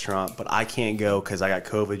 Coyote restaurant, but I can't go because I got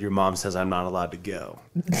COVID. Your mom says I'm not allowed to go."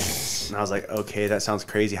 And I was like, "Okay, that sounds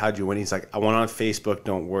crazy. How'd you win?" He's like, "I went on Facebook.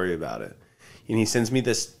 Don't worry about it." And he sends me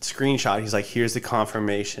this screenshot. He's like, "Here's the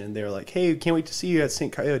confirmation." They were like, "Hey, can't wait to see you at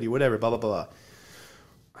St. Coyote, whatever, blah, blah, blah."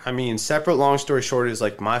 I mean, separate, long story short, is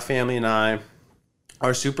like my family and I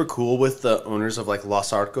are super cool with the owners of like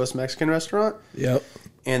Los Arcos Mexican restaurant. Yep.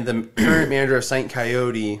 And the current manager of St.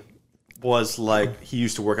 Coyote was like, he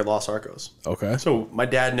used to work at Los Arcos. Okay. So my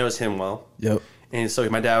dad knows him well. Yep. And so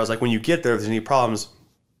my dad was like, when you get there, if there's any problems,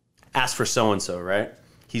 ask for so-and-so, right?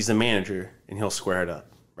 He's the manager and he'll square it up,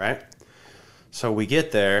 right? So we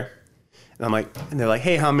get there and I'm like, and they're like,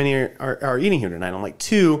 "Hey, how many are eating here tonight?" I'm like,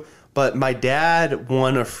 2, but my dad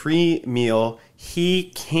won a free meal.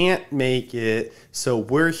 He can't make it. So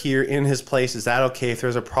we're here in his place. Is that okay? If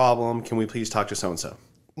there's a problem, can we please talk to so-and-so?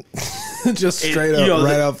 Just straight up, You know,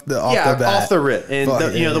 right off the bat. off the rip. And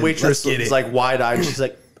the waitress Let's get is it. like wide-eyed. She's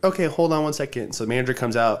like, "Okay, hold on one second." So the manager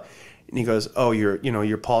comes out and he goes, "Oh,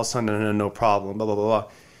 you're Paul's son. No problem. Blah blah blah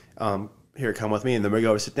blah. Here, come with me." And then we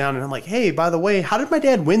go to sit down, and I'm like, "Hey, by the way, how did my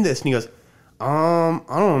dad win this?" And he goes, I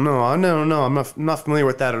don't know. I don't know. I'm not familiar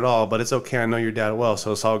with that at all. But it's okay. I know your dad well,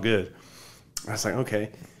 so it's all good." I was like,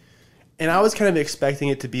 okay. And I was kind of expecting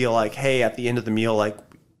it to be like, hey, at the end of the meal, like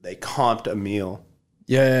they comped a meal.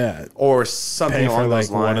 Yeah. or something Pay for, along those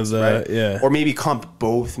like, one lines, of the- right? yeah. Or maybe comp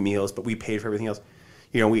both meals, but we paid for everything else.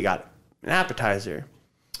 You know, we got an appetizer,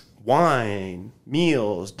 wine,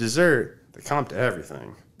 meals, dessert. They comped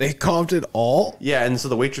everything. They comped it all? Yeah, and so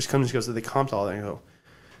the waitress comes and goes, "They comped all that." And I go,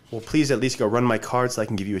 "Well, please at least go run my card so I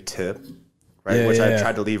can give you a tip," right? Yeah, Which I yeah.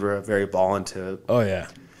 tried to leave her a very ballin' tip. Oh, yeah.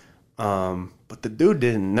 But the dude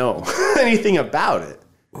didn't know anything about it.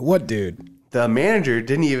 What dude? The manager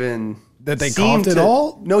didn't even That they seem comped it to-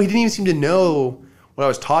 all? No, he didn't even seem to know what I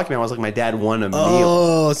was talking about. I was like, my dad won a meal.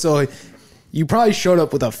 Oh, so you probably showed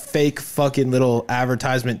up with a fake fucking little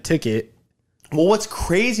advertisement ticket. Well, what's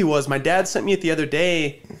crazy was my dad sent me it the other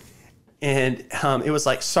day, and it was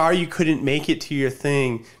like, "Sorry, you couldn't make it to your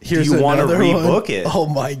thing. Here's Do you want to another one. rebook it?" Oh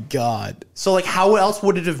my God. So, like, how else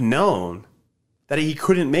would it have known that he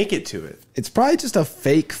couldn't make it to it? It's probably just a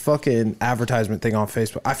fake fucking advertisement thing on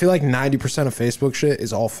Facebook. I feel like 90% of Facebook shit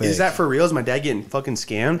is all fake. Is that for real? Is my dad getting fucking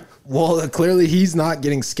scammed? Well, clearly he's not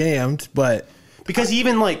getting scammed, but Because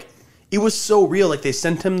even like it was so real. Like they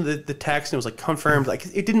sent him the text and it was like confirmed. Like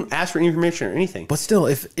it didn't ask for any information or anything. but still,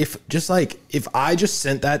 if I just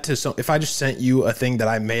sent that to if I just sent you a thing that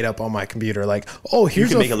I made up on my computer, like, oh, You here's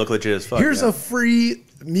can a make it look legit as fuck. here's yeah. a free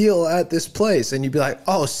meal at this place, and you'd be like,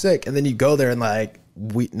 oh, sick, and then you go there and like,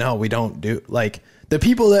 we don't do, like, the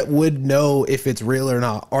people that would know if it's real or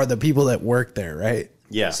not are the people that work there, right?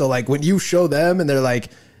 Yeah. So like when you show them and they're like,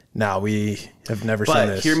 nah, we have never seen But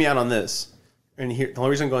this. hear me out on this. And here, the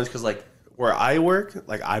only reason I'm going is because like where I work,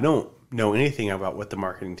 like I don't know anything about what the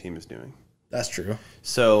marketing team is doing. That's true.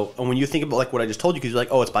 So, and when you think about like what I just told you, because you're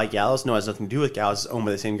like, oh, it's by Gallows. No, it has nothing to do with Gallows. It's owned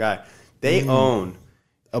by the same guy. They own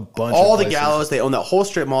A bunch all of the places. Gallows. They own that whole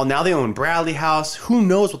strip mall. Now they own Bradley House. Who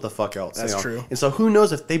knows what the fuck else? That's they own. true. And so who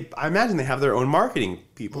knows if they? I imagine they have their own marketing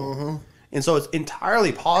people. Mm-hmm. And so it's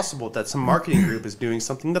entirely possible that some marketing group is doing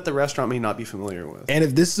something that the restaurant may not be familiar with. And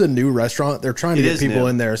if this is a new restaurant, they're trying to It get is people new.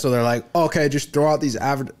 in there. So they're like, okay, just throw out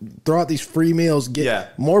these free meals. Get Yeah.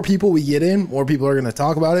 more people we get in, more people are going to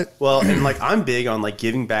talk about it. Well, and like I'm big on like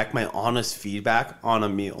giving back my honest feedback on a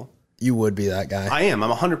meal. You would be that guy. I am.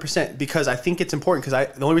 I'm 100% because I think it's important. Because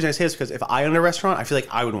the only reason I say this is because if I own a restaurant, I feel like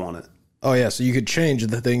I would want it. Oh yeah, so you could change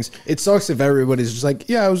the things. It sucks if everybody's just like,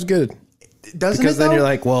 yeah, it was good. Doesn't Because it? then though? you're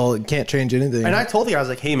like, well, it can't change anything. And I told the guy, I was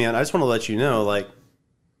like, hey man, I just want to let you know, like,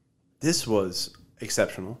 this was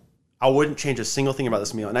exceptional. I wouldn't change a single thing about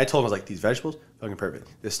this meal. And I told him, I was like, these vegetables, fucking perfect.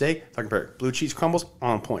 This steak, fucking perfect. Blue cheese crumbles,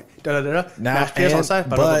 on point. Da da da da. Mashed potatoes on the side,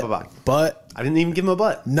 blah, blah, blah, blah, blah. but I didn't even give him a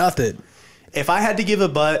butt. nothing. If I had to give a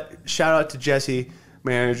butt, shout out to Jesse,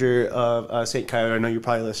 manager of St. Coyote. I know you're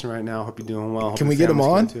probably listening right now. Hope you're doing well. Hope Can your we get him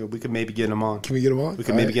family's on? good, too. We could maybe get him on. Can we get him on? We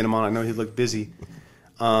could maybe get him on. I know he looked busy.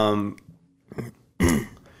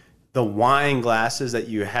 The wine glasses that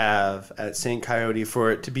you have at St. Coyote, for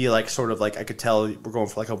it to be like sort of like, I could tell we're going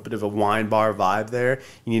for like a bit of a wine bar vibe there.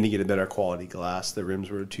 You need to get a better quality glass. The rims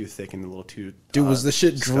were too thick and a little too. Dude, was the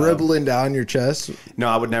shit stub. dribbling down your chest? No,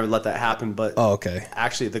 I would never let that happen. But Oh, okay.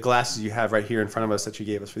 actually, the glasses you have right here in front of us that you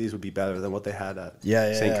gave us for these would be better than what they had at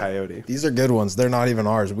St. Coyote. These are good ones. They're not even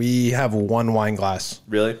ours. We have one wine glass.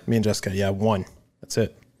 Really? Me and Jessica, yeah, one. That's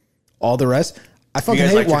it. All the rest, I fucking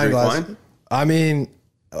guys hate like to wine drink glass. wine? I mean,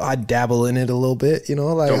 I dabble in it a little bit, you know,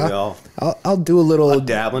 like Don't we all? I'll do a little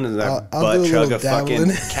Dabbling in that I'll butt do a chug little of fucking dabbling.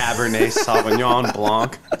 Cabernet Sauvignon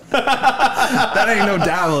Blanc. That ain't no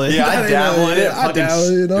dabbling. Yeah, I That ain't dabble in it. I Fucking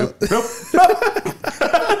dabble, you know.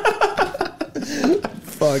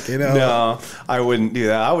 Fucking hell. No, I wouldn't do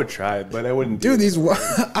that. I would try it, but I wouldn't do Dude,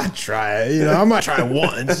 I try it. You know, I'm not trying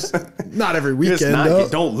once. Not every Just weekend, not, though.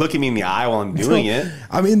 don't look at me in the eye while I'm doing it.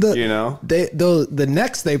 I mean, You know? the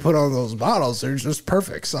necks they put on those bottles are just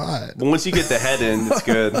perfect size. But once you get the head in, it's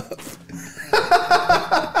good.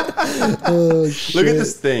 Oh, Look at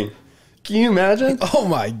this thing. Can you imagine? Oh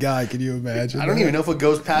my god, can you imagine? I don't even know if it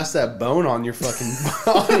goes past that bone on your fucking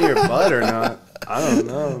on your butt or not. I don't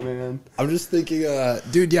know, man. I'm just thinking,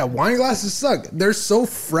 dude, yeah, wine glasses suck. They're so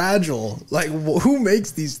fragile. Like, who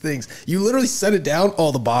makes these things? You literally set it down,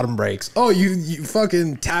 the bottom breaks. Oh, you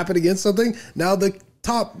fucking tap it against something, now the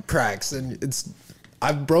top cracks, and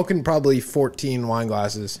I've broken probably 14 wine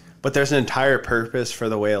glasses. But there's an entire purpose for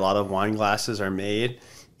the way a lot of wine glasses are made,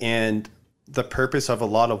 and the purpose of a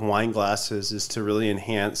lot of wine glasses is to really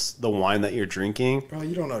enhance the wine that you're drinking. Bro,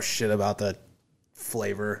 you don't know shit about the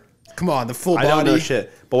flavor. Come on, the full I body. don't know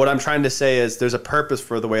shit. But what I'm trying to say is there's a purpose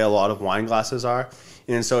for the way a lot of wine glasses are.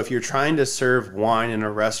 And so if you're trying to serve wine in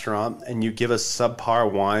a restaurant and you give a subpar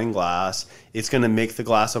wine glass, it's going to make the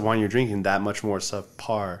glass of wine you're drinking that much more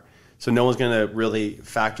subpar. So no one's going to really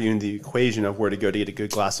factor you into the equation of where to go to get a good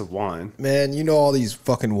glass of wine. Man, you know all these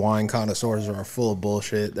fucking wine connoisseurs are full of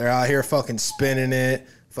bullshit. They're out here fucking spinning it,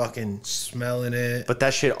 fucking smelling it. But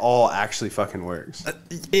that shit all actually fucking works.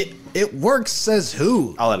 It works, says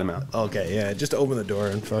who? I'll let him out. Okay, yeah, just open the door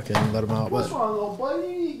and fucking let him out. What's wrong, little buddy?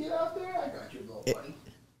 You need to get out there? I got you, little buddy.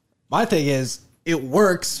 My thing is, it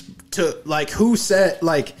works to, like, who said,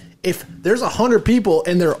 like, if there's 100 people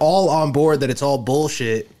and they're all on board that it's all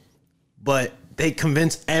bullshit, but they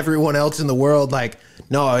convince everyone else in the world, like,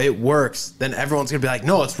 no, it works, then everyone's gonna be like,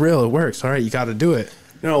 no, it's real, it works. All right, you got to do it.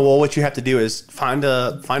 No, well, what you have to do is find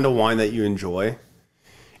a wine that you enjoy,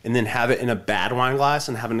 and then have it in a bad wine glass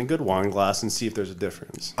and have it in a good wine glass and see if there's a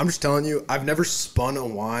difference. I'm just telling you, I've never spun a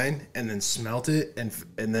wine and then smelt it and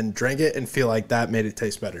then drank it and feel like that made it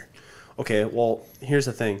taste better. Okay, well, here's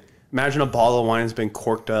the thing. Imagine a bottle of wine has been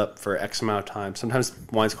corked up for X amount of time. Sometimes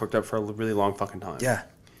wine's corked up for a really long fucking time. Yeah.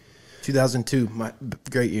 2002, my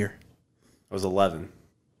great year. I was 11.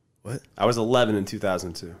 What? I was 11 in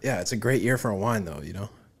 2002. Yeah, it's a great year for a wine, though, you know?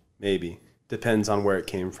 Maybe. Depends on where it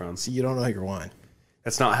came from. See, you don't know your wine.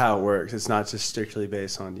 That's not how it works. It's not just strictly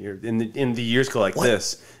based on year. In the years go like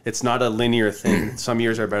this. It's not a linear thing. Some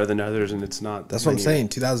years are better than others, and it's not. That's linear. what I'm saying.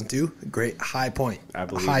 2002, great high point. I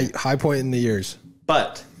believe high point in the years.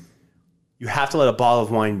 But you have to let a bottle of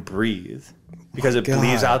wine breathe because it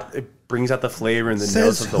brings out the flavor and the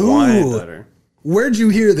notes of the wine better. Where'd you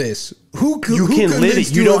hear this? Who you can live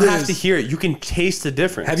it. You don't have to this? hear it. You can taste the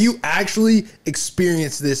difference. Have you actually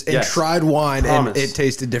experienced this and Yes. tried wine Promise. and it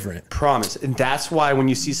tasted different? Promise. And that's why when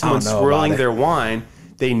you see someone know swirling about it. their wine,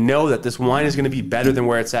 they know that this wine is going to be better than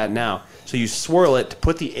where it's at now. So you swirl it to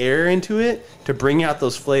put the air into it to bring out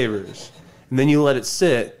those flavors. And then you let it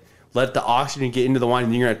sit, let the oxygen get into the wine,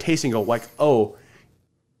 and you're going to taste and go like, oh,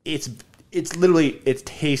 it's literally, it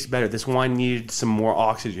tastes better. This wine needed some more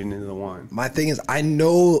oxygen into the wine. My thing is, I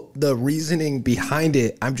know the reasoning behind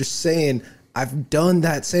it. I'm just saying, I've done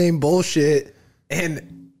that same bullshit,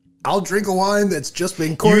 and I'll drink a wine that's just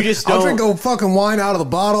been corked. I'll drink a fucking wine out of the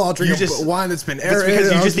bottle. I'll drink a wine that's been aerated. It's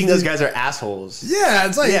because you just think those guys are assholes. Yeah,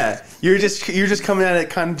 it's like, Yeah, you're just coming at it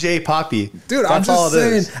kind of J Poppy. dude, I'm That's all just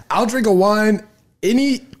it is. saying, I'll drink a wine.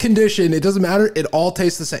 Any condition, it doesn't matter. It all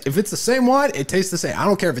tastes the same. If it's the same wine, it tastes the same. I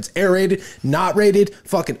don't care if it's aerated, not rated,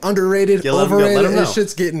 fucking underrated, Yeah, let 'em go. overrated. Let 'em know. This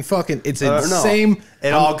shit's getting fucking. It's in the No. same.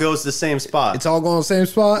 It all goes to the same spot. It's all going to the same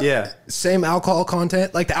spot. Yeah. Same alcohol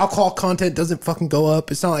content. Like the alcohol content doesn't fucking go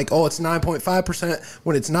up. It's not like, oh, it's 9.5%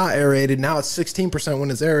 when it's not aerated. Now it's 16%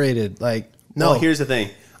 when it's aerated. Like, no. Well, here's the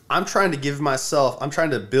thing. I'm trying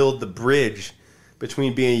to build the bridge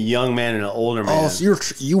between being a young man and an older man. Oh, so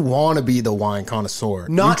you want to be the wine connoisseur.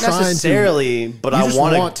 Not You're trying necessarily, but you I just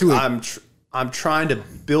want to. I'm trying to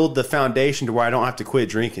build the foundation to where I don't have to quit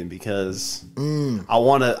drinking because I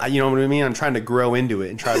want to. You know what I mean? I'm trying to grow into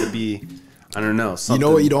it and try to be. I don't know. You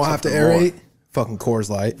know what you don't have to something more. aerate? Fucking Coors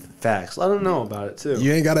Light. Facts. I don't know about it too.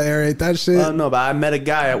 You ain't got to aerate that shit. I don't know, but I met a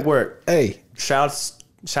guy at work. Hey, Shout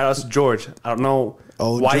outs to George. I don't know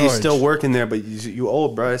Old why you're George. still working there, but you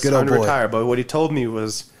old, bro. It's Good time to old boy. retire. But what he told me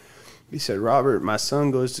was, he said, Robert, my son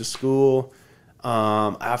goes to school.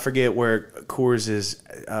 I forget where Coors is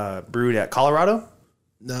brewed at. Colorado?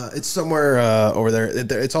 no, it's somewhere over there.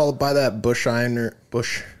 It's all by that Buschheimer.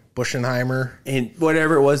 And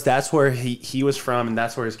whatever it was, that's where he was from, and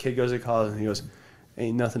that's where his kid goes to college. And he goes,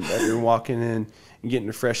 ain't nothing better than walking in and getting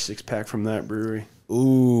a fresh 6-pack from that brewery.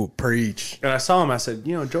 Ooh, preach. And I saw him. I said,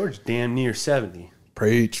 George, damn near 70.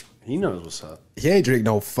 Preach. He knows what's up. He ain't drink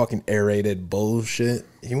no fucking aerated bullshit.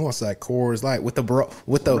 He wants that Coors Light with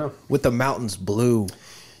the mountains blue.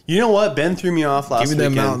 You know what? Ben threw me off last Give me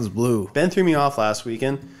weekend. them mountains blue. Ben threw me off last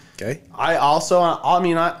weekend. Okay. I also,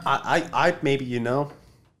 I maybe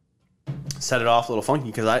set it off a little funky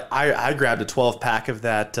because I grabbed a 12-pack of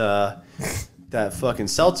that that fucking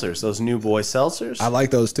seltzers, those new boy seltzers. I like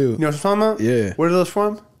those too. You know what I'm talking about? Yeah. Where are those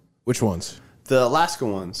from? Which ones? The Alaska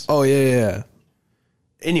ones. Oh yeah.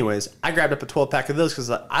 Anyways, I grabbed up a 12-pack of those because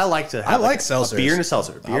I like to have seltzers. a beer and a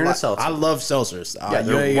seltzer. Beer and a seltzer. I love seltzers. Yeah, you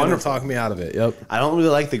they're ain't gonna wonderful. talk me out of it. Yep. I don't really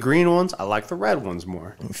like the green ones. I like the red ones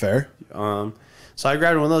more. Fair. So I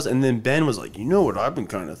grabbed one of those, and then Ben was like, you know what I've been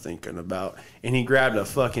kind of thinking about? And he grabbed a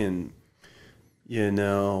fucking,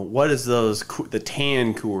 what is those, the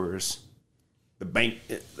tan Coors?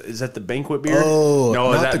 Is that the banquet beer? Oh, no,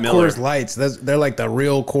 not is that the Miller? Coors Lights. They're like the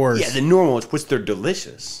real Coors. Yeah, the normal ones, which they're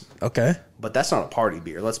delicious. Okay. But that's not a party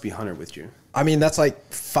beer. Let's be 100 with you. I mean, that's like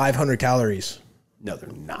 500 calories. No, they're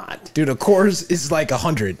not. Dude, a Coors is like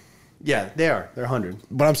 100. Yeah, they are. They're 100.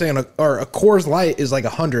 But I'm saying, a Coors Light is like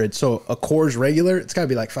 100. So a Coors regular, it's got to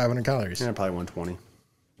be like 500 calories. Yeah, probably 120.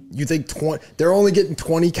 You think they're only getting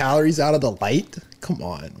 20 calories out of the light? Come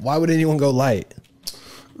on. Why would anyone go light?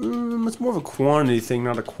 It's more of a quantity thing,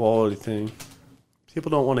 not a quality thing. People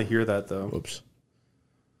don't want to hear that, though. Whoops.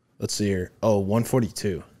 Let's see here. Oh,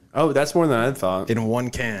 142. Oh, that's more than I thought. In one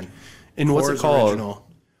can. And what's it called? Original.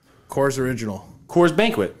 Coors Original. Coors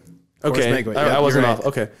Banquet. Okay. Banquet. I Yep, wasn't you're off. right.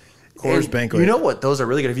 Okay. Coors And Banquet. You know what? Those are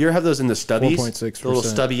really good. Have you ever had those in the stubbies? 4.6%. The little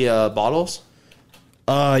stubby bottles?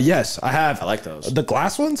 Yes, I have. I like those. The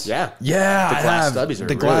glass ones? Yeah. Yeah, The I glass have. stubbies are the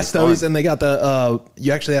really glass stubbies, fun. and they got the,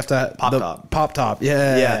 you actually have to... Pop the top. Pop top.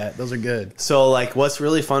 Yeah. Yeah. Those are good. So, like, what's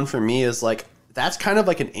really fun for me is, like, that's kind of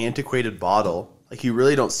like an antiquated bottle. Like, you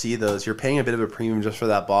really don't see those. You're paying a bit of a premium just for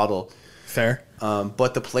that bottle. Fair.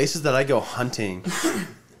 But the places that I go hunting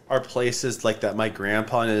are places like that my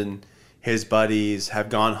grandpa and his buddies have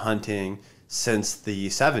gone hunting since the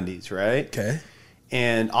 70s, right? Okay.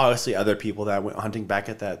 And obviously other people that went hunting back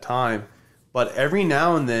at that time. But every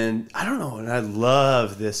now and then, I don't know, and I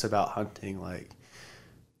love this about hunting, like,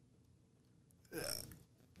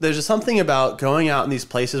 there's just something about going out in these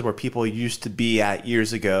places where people used to be at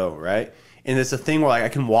years ago, right? And it's a thing where, like, I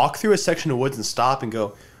can walk through a section of woods and stop and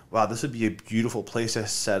go, wow, this would be a beautiful place to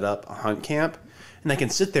set up a hunt camp. And I can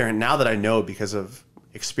sit there, and now that I know because of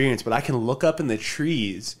experience, but I can look up in the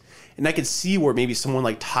trees and I can see where maybe someone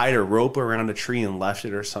like tied a rope around a tree and left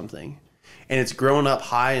it or something. And it's grown up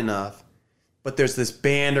high enough, but there's this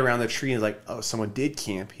band around the tree and it's like, oh, someone did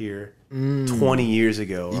camp here 20 years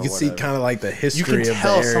ago. You can see kind of like the history You can of the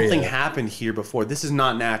tell area. something happened here before. This is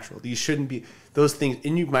not natural. These shouldn't be those things.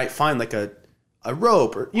 And you might find like a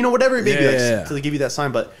rope or, you know, whatever it may be, like, to give you that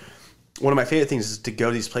sign. But one of my favorite things is to go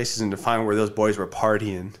to these places and to find where those boys were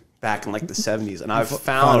partying back in like the 70s. And I've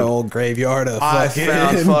found an old graveyard of I fucking...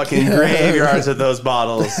 found fucking graveyards of those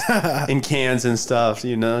bottles in cans and stuff,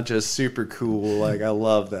 you know, just super cool. Like, I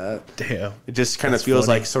love that. Damn. It just kind of feels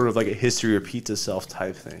like sort of like a history repeats itself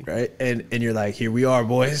type thing. Right? And you're like, here we are,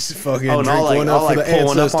 boys. Fucking Oh, and drink one up for the pull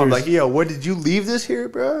one up ancestors. on like, yo, what did you leave this here,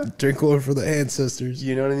 bro? Drink one for the ancestors.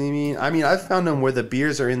 You know what I mean? I mean, I've found them where the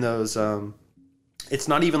beers are in those. It's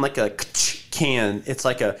not even like a can. It's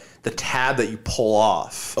like the tab that you pull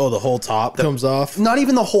off. Oh, the whole top comes off? Not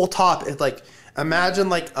even the whole top. It's like, imagine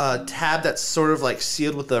like a tab that's sort of like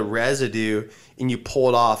sealed with a residue, and you pull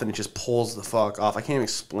it off, and it just pulls the fuck off. I can't even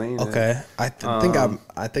explain it. Okay. I think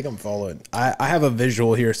I'm following. I have a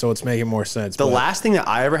visual here, so it's making more sense. The last thing that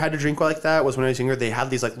I ever had to drink like that was when I was younger. They had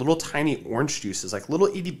these like little tiny orange juices, like little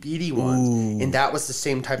itty bitty ones, and that was the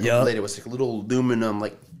same type of lid. It was like a little aluminum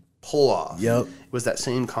like pull off. Yep. It was that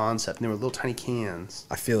same concept, and they were little tiny cans,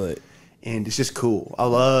 I feel it. and it's just cool. I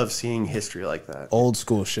love seeing history like that. Old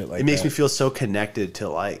school shit like that. It makes me feel so connected to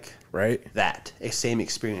like right? that same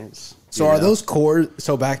experience. So you are know? those Coors?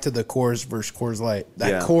 So back to the Coors versus Coors Light. That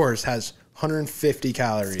Yeah. Coors has 150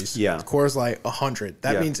 calories. Yeah. Coors Light 100.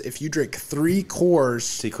 That Yeah. means if you drink 3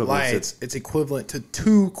 Coors equivalent to- Lights, it's equivalent to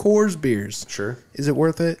 2 Coors beers. Sure. Is it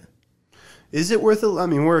worth it? Is it worth it? I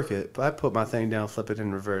mean, work it. But I put my thing down, flip it,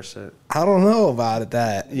 and reverse it. I don't know about it.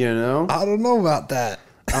 That You know? I don't know about that.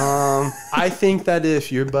 I think that if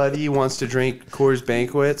your buddy wants to drink Coors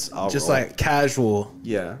Banquets, I'll Just roll. like casual.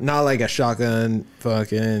 Yeah. Not like a shotgun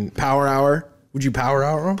fucking power hour. Would you power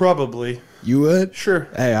hour 'em? Probably. You would? Sure.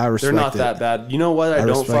 Hey, I respect They're not it. that bad. You know what I don't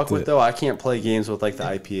respect fuck with, it. though? I can't play games with, like, the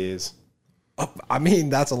IPAs. I mean,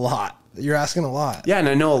 that's a lot. You're asking a lot. Yeah, and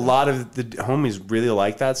I know a lot of the homies really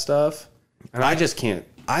like that stuff, and I just can't.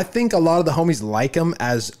 I think a lot of the homies like them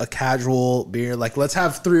as a casual beer. Like, let's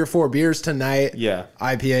have 3 or 4 beers tonight. Yeah.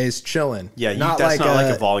 IPAs chilling. Yeah, that's not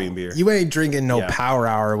like a volume beer. You ain't drinking no Yeah. power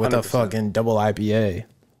hour with 100%. a fucking double IPA.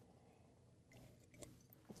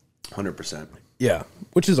 100%. Yeah,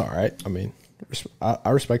 which is all right. I mean, I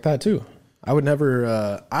respect that too. I would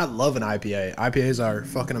never. I love an IPA. IPAs are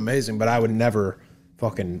fucking amazing, but I would never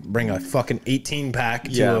fucking bring a fucking 18 pack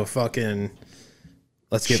to Yeah. a fucking.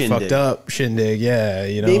 Let's get Shindig. fucked up shindig. Yeah,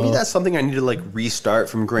 you know. Maybe that's something I need to, like, restart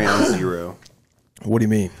from ground zero. What do you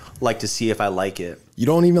mean? Like, to see if I like it. You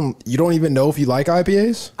don't even know if you like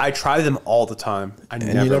IPAs, I try them all the time. I and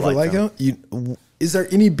you never like them. Is there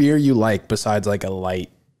any beer you like besides like a light,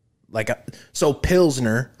 so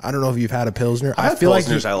Pilsner? I don't know if you've had a Pilsner. I feel like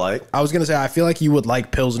Pilsners I like. I was gonna say I feel like you would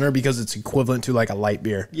like Pilsner because it's equivalent to like a light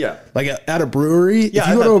beer. Yeah. Like at a brewery, Yeah, if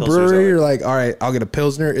you I've go had to a Pilsners I brewery, like. you're like, all right, I'll get a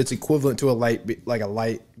Pilsner. It's equivalent to a light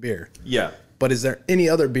beer. Yeah. But is there any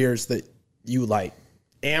other beers that you like?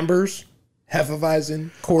 Ambers,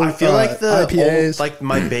 Hefeweizen, Coors, I feel like the IPAs. old, like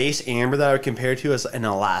my base amber that I would compare to is an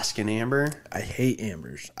Alaskan amber, I hate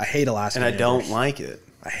ambers. I hate Alaska. and I don't ambers. like it.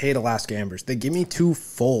 I hate Alaska ambers. They give me too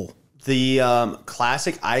full. The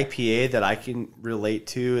classic IPA that I can relate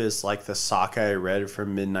to is like the Sockeye Red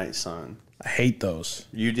from Midnight Sun. I hate those.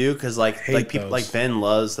 You do? Because like people those. like Ben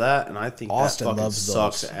loves that, and I think Austin that fucking loves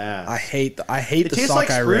sucks those. ass. I hate the tastes Sockeye like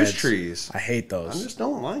spruce Reds. trees. I hate I those. just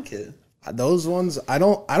don't like it. Those ones I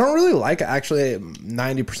don't really like. Actually,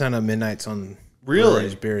 90% of Midnight Sun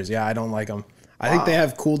Really? beers. Yeah, I don't like them. I think they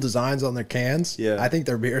have cool designs on their cans. Yeah. I think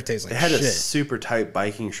their beer tastes like They had shit. a super tight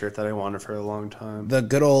biking shirt that I wanted for a long time. The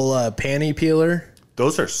good old panty peeler.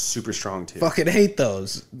 Those are super strong too. Fucking hate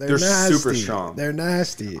those. They're nasty. super strong. They're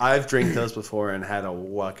nasty. I've drank those before and had a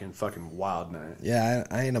fucking wild night. Yeah,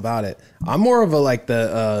 I ain't about it. I'm more of a like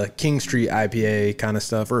the King Street IPA kind of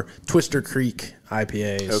stuff or Twister Creek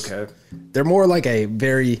IPAs. Okay. They're more like a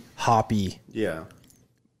very hoppy, Yeah.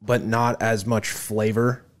 but not as much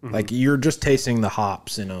flavor. Mm-hmm. Like you're just tasting the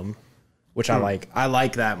hops in them, which I like. I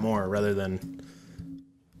like that more rather than,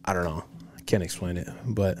 I don't know. I can't explain it,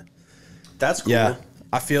 but That's cool. yeah,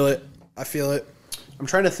 I feel it. I feel it. I'm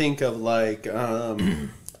trying to think of like I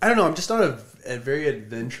don't know. I'm just not a very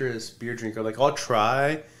adventurous beer drinker. Like I'll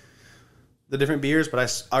try the different beers,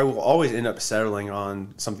 but I will always end up settling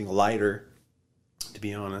on something lighter. To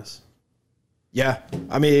be honest. Yeah,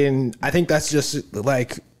 I mean, I think that's just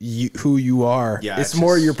like who you are. Yeah, it's it's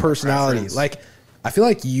more just your personality. preference. Like, I feel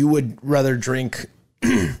like you would rather drink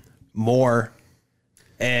more,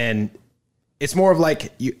 and it's more of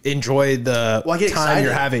like you enjoy the Well, I get time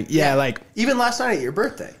you're excited. having. Yeah, like, Even last night at your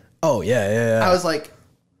birthday, oh yeah, I was like,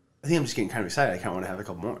 I think I'm just getting kind of excited. I kind of want to have a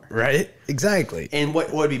couple more. right, exactly. And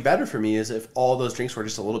what would be better for me is if all those drinks were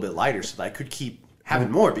just a little bit lighter, so that I could keep having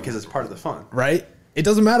more because it's part of the fun. Right? It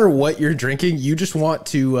doesn't matter what you're drinking. You just want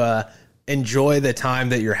to enjoy the time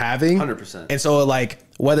that you're having. 100%. And so, like,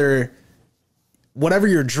 whatever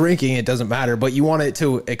you're drinking, it doesn't matter, but you want it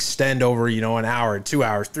to extend over, an hour, 2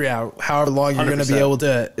 hours, 3 hours, however long you're going to be 100%. able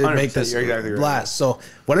to make 100%, this you're exactly right. last. So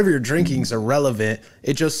whatever you're drinking is irrelevant.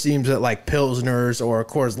 It just seems that like Pilsners or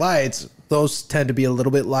Coors Lights, those tend to be a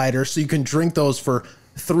little bit lighter. So you can drink those for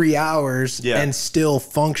 3 hours Yeah. and still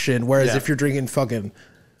function. Whereas Yeah. if you're drinking fucking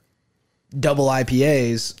double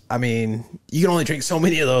IPAs, I mean, you can only drink so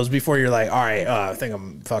many of those before you're like, all right, I think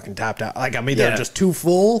I'm fucking tapped out. Like I'm either Yeah. just too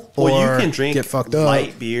full or Well, you can drink get fucked up.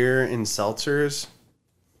 light beer and seltzers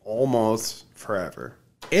almost forever,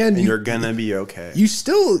 And and you're gonna be okay. you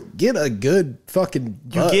still get a good fucking.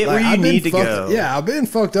 get where you I've been need to fucked- go. Yeah, I've been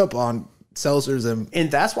fucked up on seltzers and And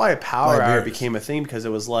that's why a power Light hour beers. became a thing, because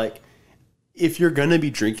it was like, if you're gonna be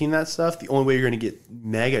drinking that stuff, the only way you're gonna get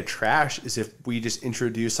mega trash is if we just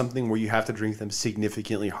introduce something where you have to drink them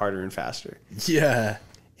significantly harder and faster. yeah,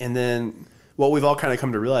 And then what we've all kind of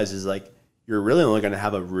come to realize is like, you're really only gonna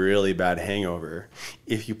have a really bad hangover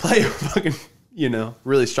if you play a fucking,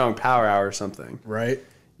 really strong power hour or something. right.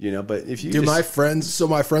 But if you Dude, just,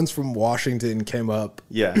 my friends from Washington came up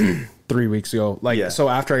yeah. 3 weeks ago. Like, Yeah. so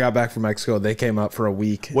after I got back from Mexico, they came up for a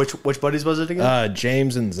week. Which buddies was it again?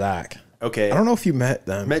 James and Zach. Okay. I don't know if you met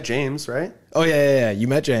them. Met James, right? Oh yeah. You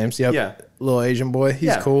met James. Yep. Yeah. Little Asian boy. He's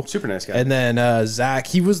Yeah, cool. super nice guy. And then Zach,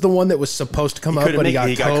 he was the one that was supposed to come up, Couldn't but he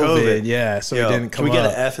make got, it. COVID. Yeah, so Yo, he didn't come Can we get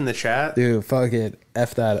up. an F in the chat? Dude, fuck it.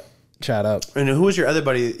 F that chat up. And who was your other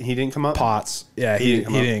buddy? He didn't come up? Potts. Yeah, he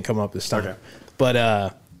didn't come up this time. Okay.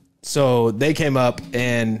 But so they came up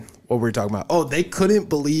and what were we talking about? Oh, they couldn't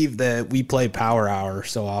believe that we play Power Hour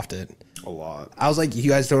so often. A lot. I was like, you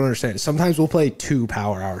guys don't understand. Sometimes we'll play 2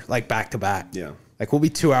 Power Hours, like back to back. Yeah. Like we'll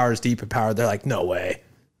be 2 hours deep in Power. They're like, no way.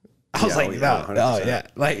 I was Yeah, like, yeah, no, 100%. yeah.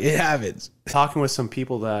 Like it happens. Talking with some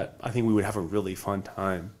people that I think we would have a really fun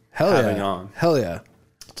time Hell having yeah. on. Hell yeah.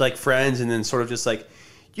 It's like friends, and then sort of just like,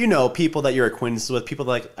 people that you're acquaintances with, people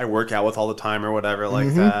that like I work out with all the time or whatever like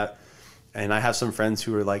Mm-hmm. that. And I have some friends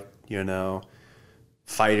who are like,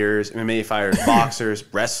 fighters, MMA fighters, boxers,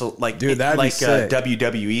 Dude, that'd be like sick.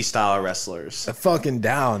 WWE style wrestlers. Fucking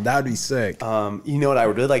down. That'd be sick. What I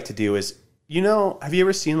would really like to do is, have you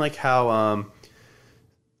ever seen like how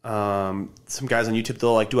some guys on YouTube,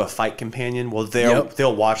 they'll like do a fight companion? Well,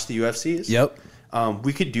 they'll watch the UFCs. Yep.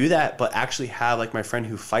 We could do that, but actually have like my friend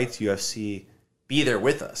who fights UFC be there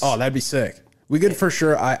with us. Oh, that'd be sick. We could for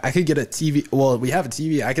sure. I could get a TV. Well, we have a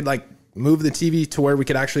TV. I could like move the TV to where we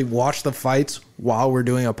could actually watch the fights while we're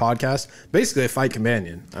doing a podcast. Basically, a fight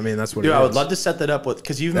companion. I mean, that's what Dude, it I is. would love to set that up with,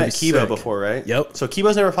 because you've That'd met be Kiba sick. before, right? Yep. So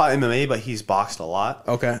Kiba's never fought MMA, but he's boxed a lot.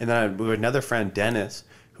 Okay. And then we have another friend, Dennis,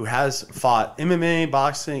 who has fought MMA,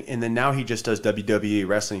 boxing, and then now he just does WWE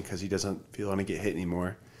wrestling because he doesn't feel want to get hit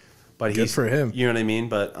anymore. But Good for him. You know what I mean?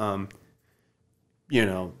 But you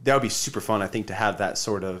know, that would be super fun, I think, to have that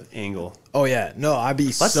sort of angle. Oh yeah, no, I'd be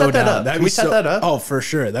Let's so set that down. up. That'd Can be we set that up? Oh, for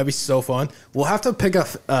sure, that'd be so fun. We'll have to pick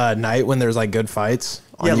a night when there's like good fights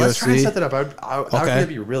on Yeah, UFC. let's try and set that up. That Okay. would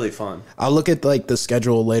be really fun. I'll look at like the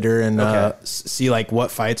schedule later and Okay. see like what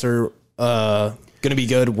fights are gonna be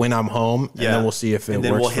good when I'm home, and then we'll see if it and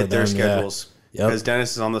then works we'll for hit their them. Yeah. schedules. Yep. Because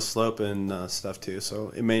Dennis is on the slope and stuff too,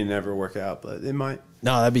 so it may never work out, but it might.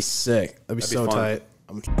 No, that'd be sick. That'd be so fun.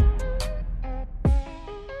 tight.